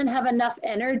 It doesn't have enough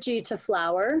energy to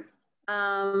flower.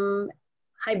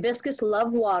 Hibiscus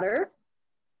love water.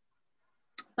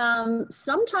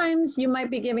 Sometimes you might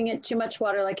be giving it too much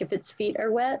water, like if its feet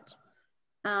are wet.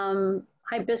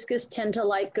 Hibiscus tend to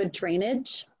like good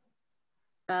drainage.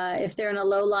 If they're in a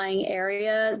low-lying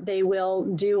area, they will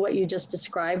do what you just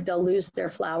described. They'll lose their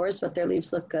flowers, but their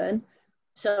leaves look good.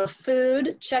 So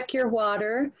food, check your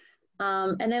water.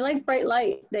 And they like bright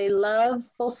light. They love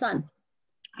full sun.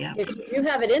 Yeah. If you do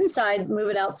have it inside, move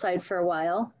it outside for a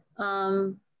while.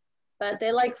 But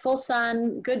they like full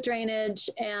sun, good drainage,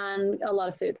 and a lot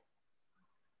of food.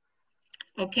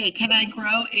 Okay, can I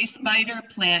grow a spider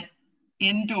plant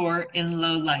indoor in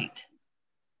low light?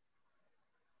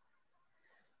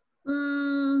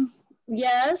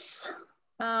 Yes,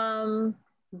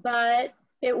 but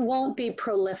it won't be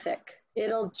prolific.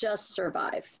 It'll just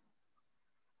survive.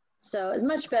 So it's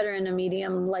much better in a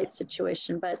medium light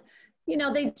situation, but they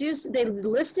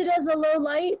list it as a low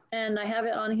light, and I have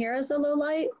it on here as a low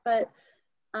light, but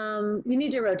you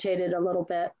need to rotate it a little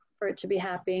bit for it to be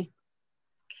happy.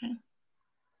 Okay.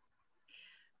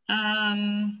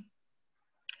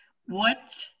 What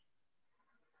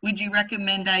would you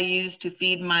recommend I use to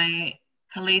feed my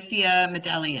Calathea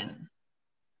medallion?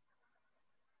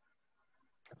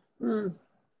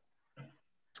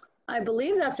 I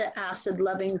believe that's an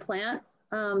acid-loving plant,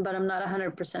 but I'm not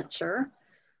 100% sure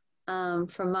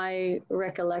from my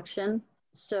recollection.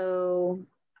 So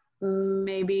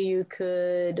maybe you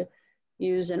could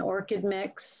use an orchid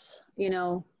mix,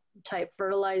 type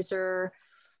fertilizer.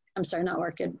 I'm sorry, not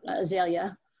orchid,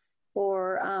 azalea,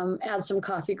 or add some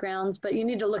coffee grounds. But you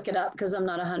need to look it up because I'm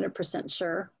not 100%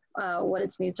 sure what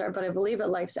its needs are, but I believe it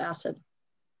likes acid.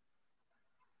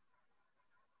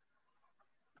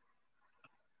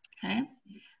 Okay.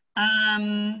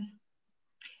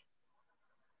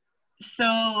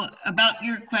 So about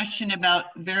your question about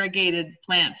variegated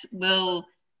plants, once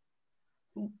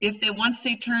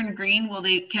they turn green,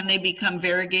 can they become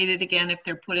variegated again if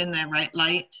they're put in the right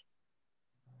light?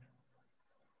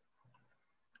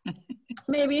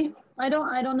 Maybe. I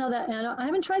don't know that. I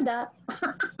haven't tried that.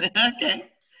 Okay.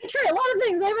 I try a lot of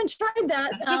things. I haven't tried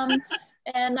that.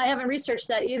 And I haven't researched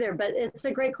that either, but it's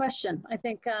a great question. I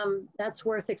think that's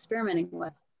worth experimenting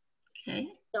with. Okay.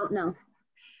 Don't know.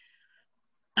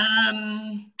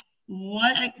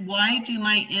 Why do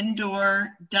my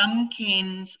indoor dumb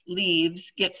canes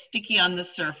leaves get sticky on the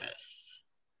surface?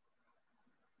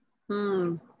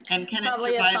 And can it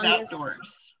survive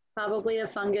outdoors? Probably a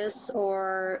fungus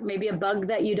or maybe a bug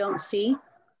that you don't see.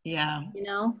 Yeah. You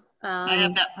know? I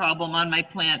have that problem on my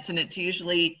plants, and it's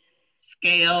usually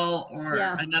scale or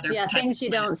another type things of you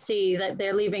plant. don't see, that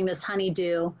they're leaving this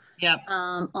honeydew Yep.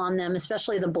 On them,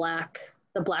 especially the black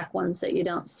ones that you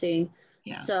don't see.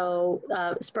 Yeah. So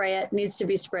spray it, needs to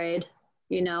be sprayed,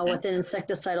 you know, with an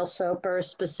insecticidal soap or a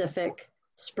specific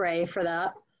spray for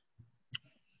that.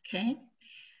 Okay.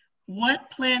 What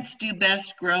plants do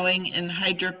best growing in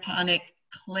hydroponic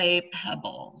clay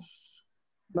pebbles?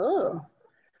 Oh.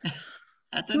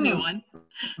 That's a new one.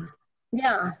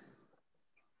 Yeah.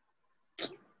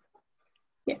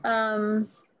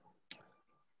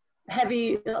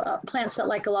 Heavy plants that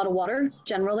like a lot of water,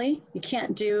 generally. You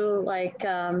can't do like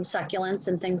succulents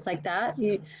and things like that.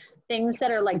 Things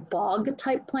that are like bog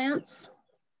type plants.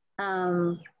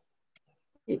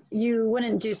 You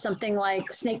wouldn't do something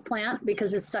like snake plant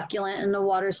because it's succulent and the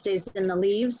water stays in the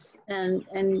leaves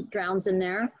and drowns in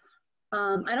there.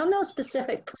 I don't know a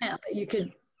specific plant, but you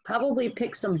could probably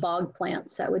pick some bog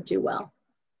plants that would do well.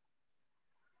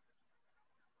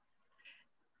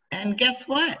 And guess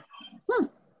what?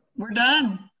 We're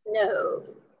done. No,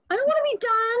 I don't want to be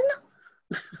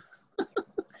done.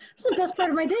 It's the best part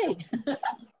of my day.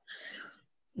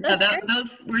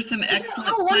 Those were some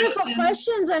excellent wonderful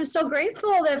questions. I'm so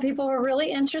grateful that people were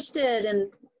really interested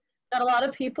and got a lot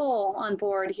of people on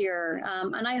board here.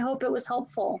 And I hope it was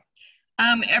helpful.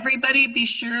 Everybody be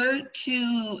sure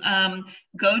to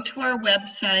go to our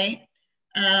website,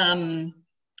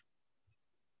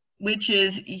 which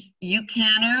is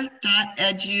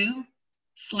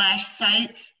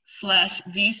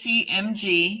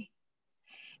ucanner.edu/sites/VCMG.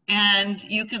 And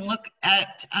you can look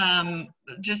at,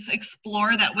 just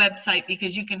explore that website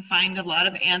because you can find a lot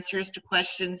of answers to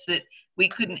questions that we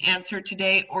couldn't answer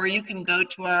today, or you can go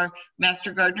to our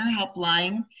Master Gardener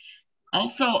helpline.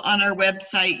 Also on our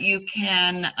website, you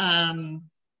can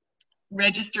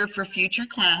register for future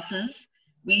classes.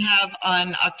 We have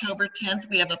on October 10th,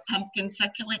 we have a pumpkin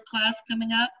succulent class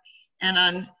coming up. And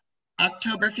on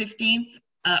October 15th,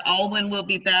 Olwyn will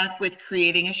be back with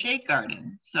creating a shade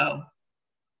garden. So.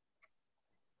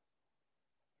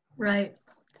 Right.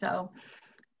 So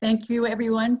thank you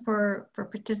everyone for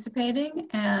participating,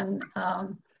 and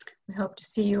we hope to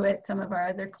see you at some of our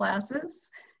other classes.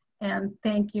 And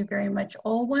thank you very much,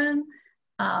 Olwyn.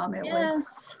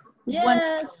 Yes,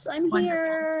 I'm wonderful.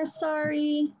 here.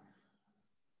 Sorry.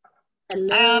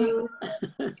 Hello.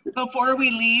 Before we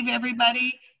leave,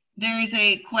 everybody, there's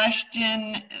a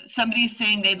question. Somebody's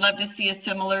saying they'd love to see a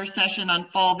similar session on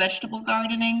fall vegetable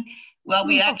gardening. Well,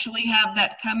 we actually have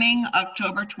that coming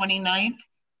October 29th.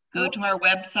 Go to our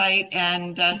website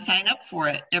and sign up for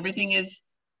it. Everything is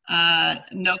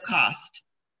no cost.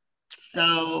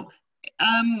 So,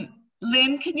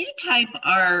 Lynn, can you type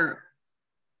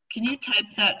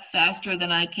that faster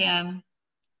than I can?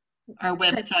 Our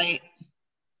website.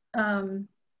 I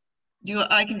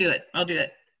can do it. I'll do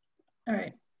it. All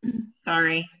right.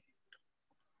 Sorry.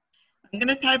 I'm going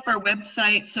to type our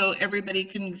website so everybody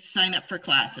can sign up for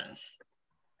classes.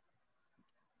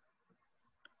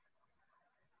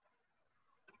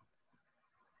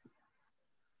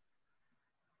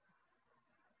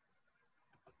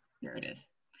 Here it is.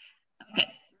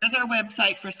 Okay, there's our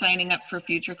website for signing up for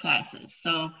future classes.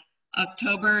 So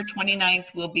October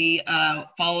 29th will be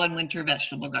fall and winter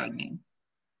vegetable gardening.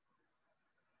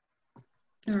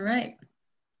 All right.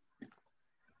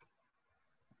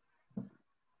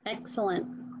 Excellent.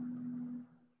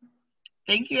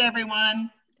 Thank you, everyone.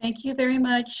 Thank you very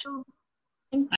much.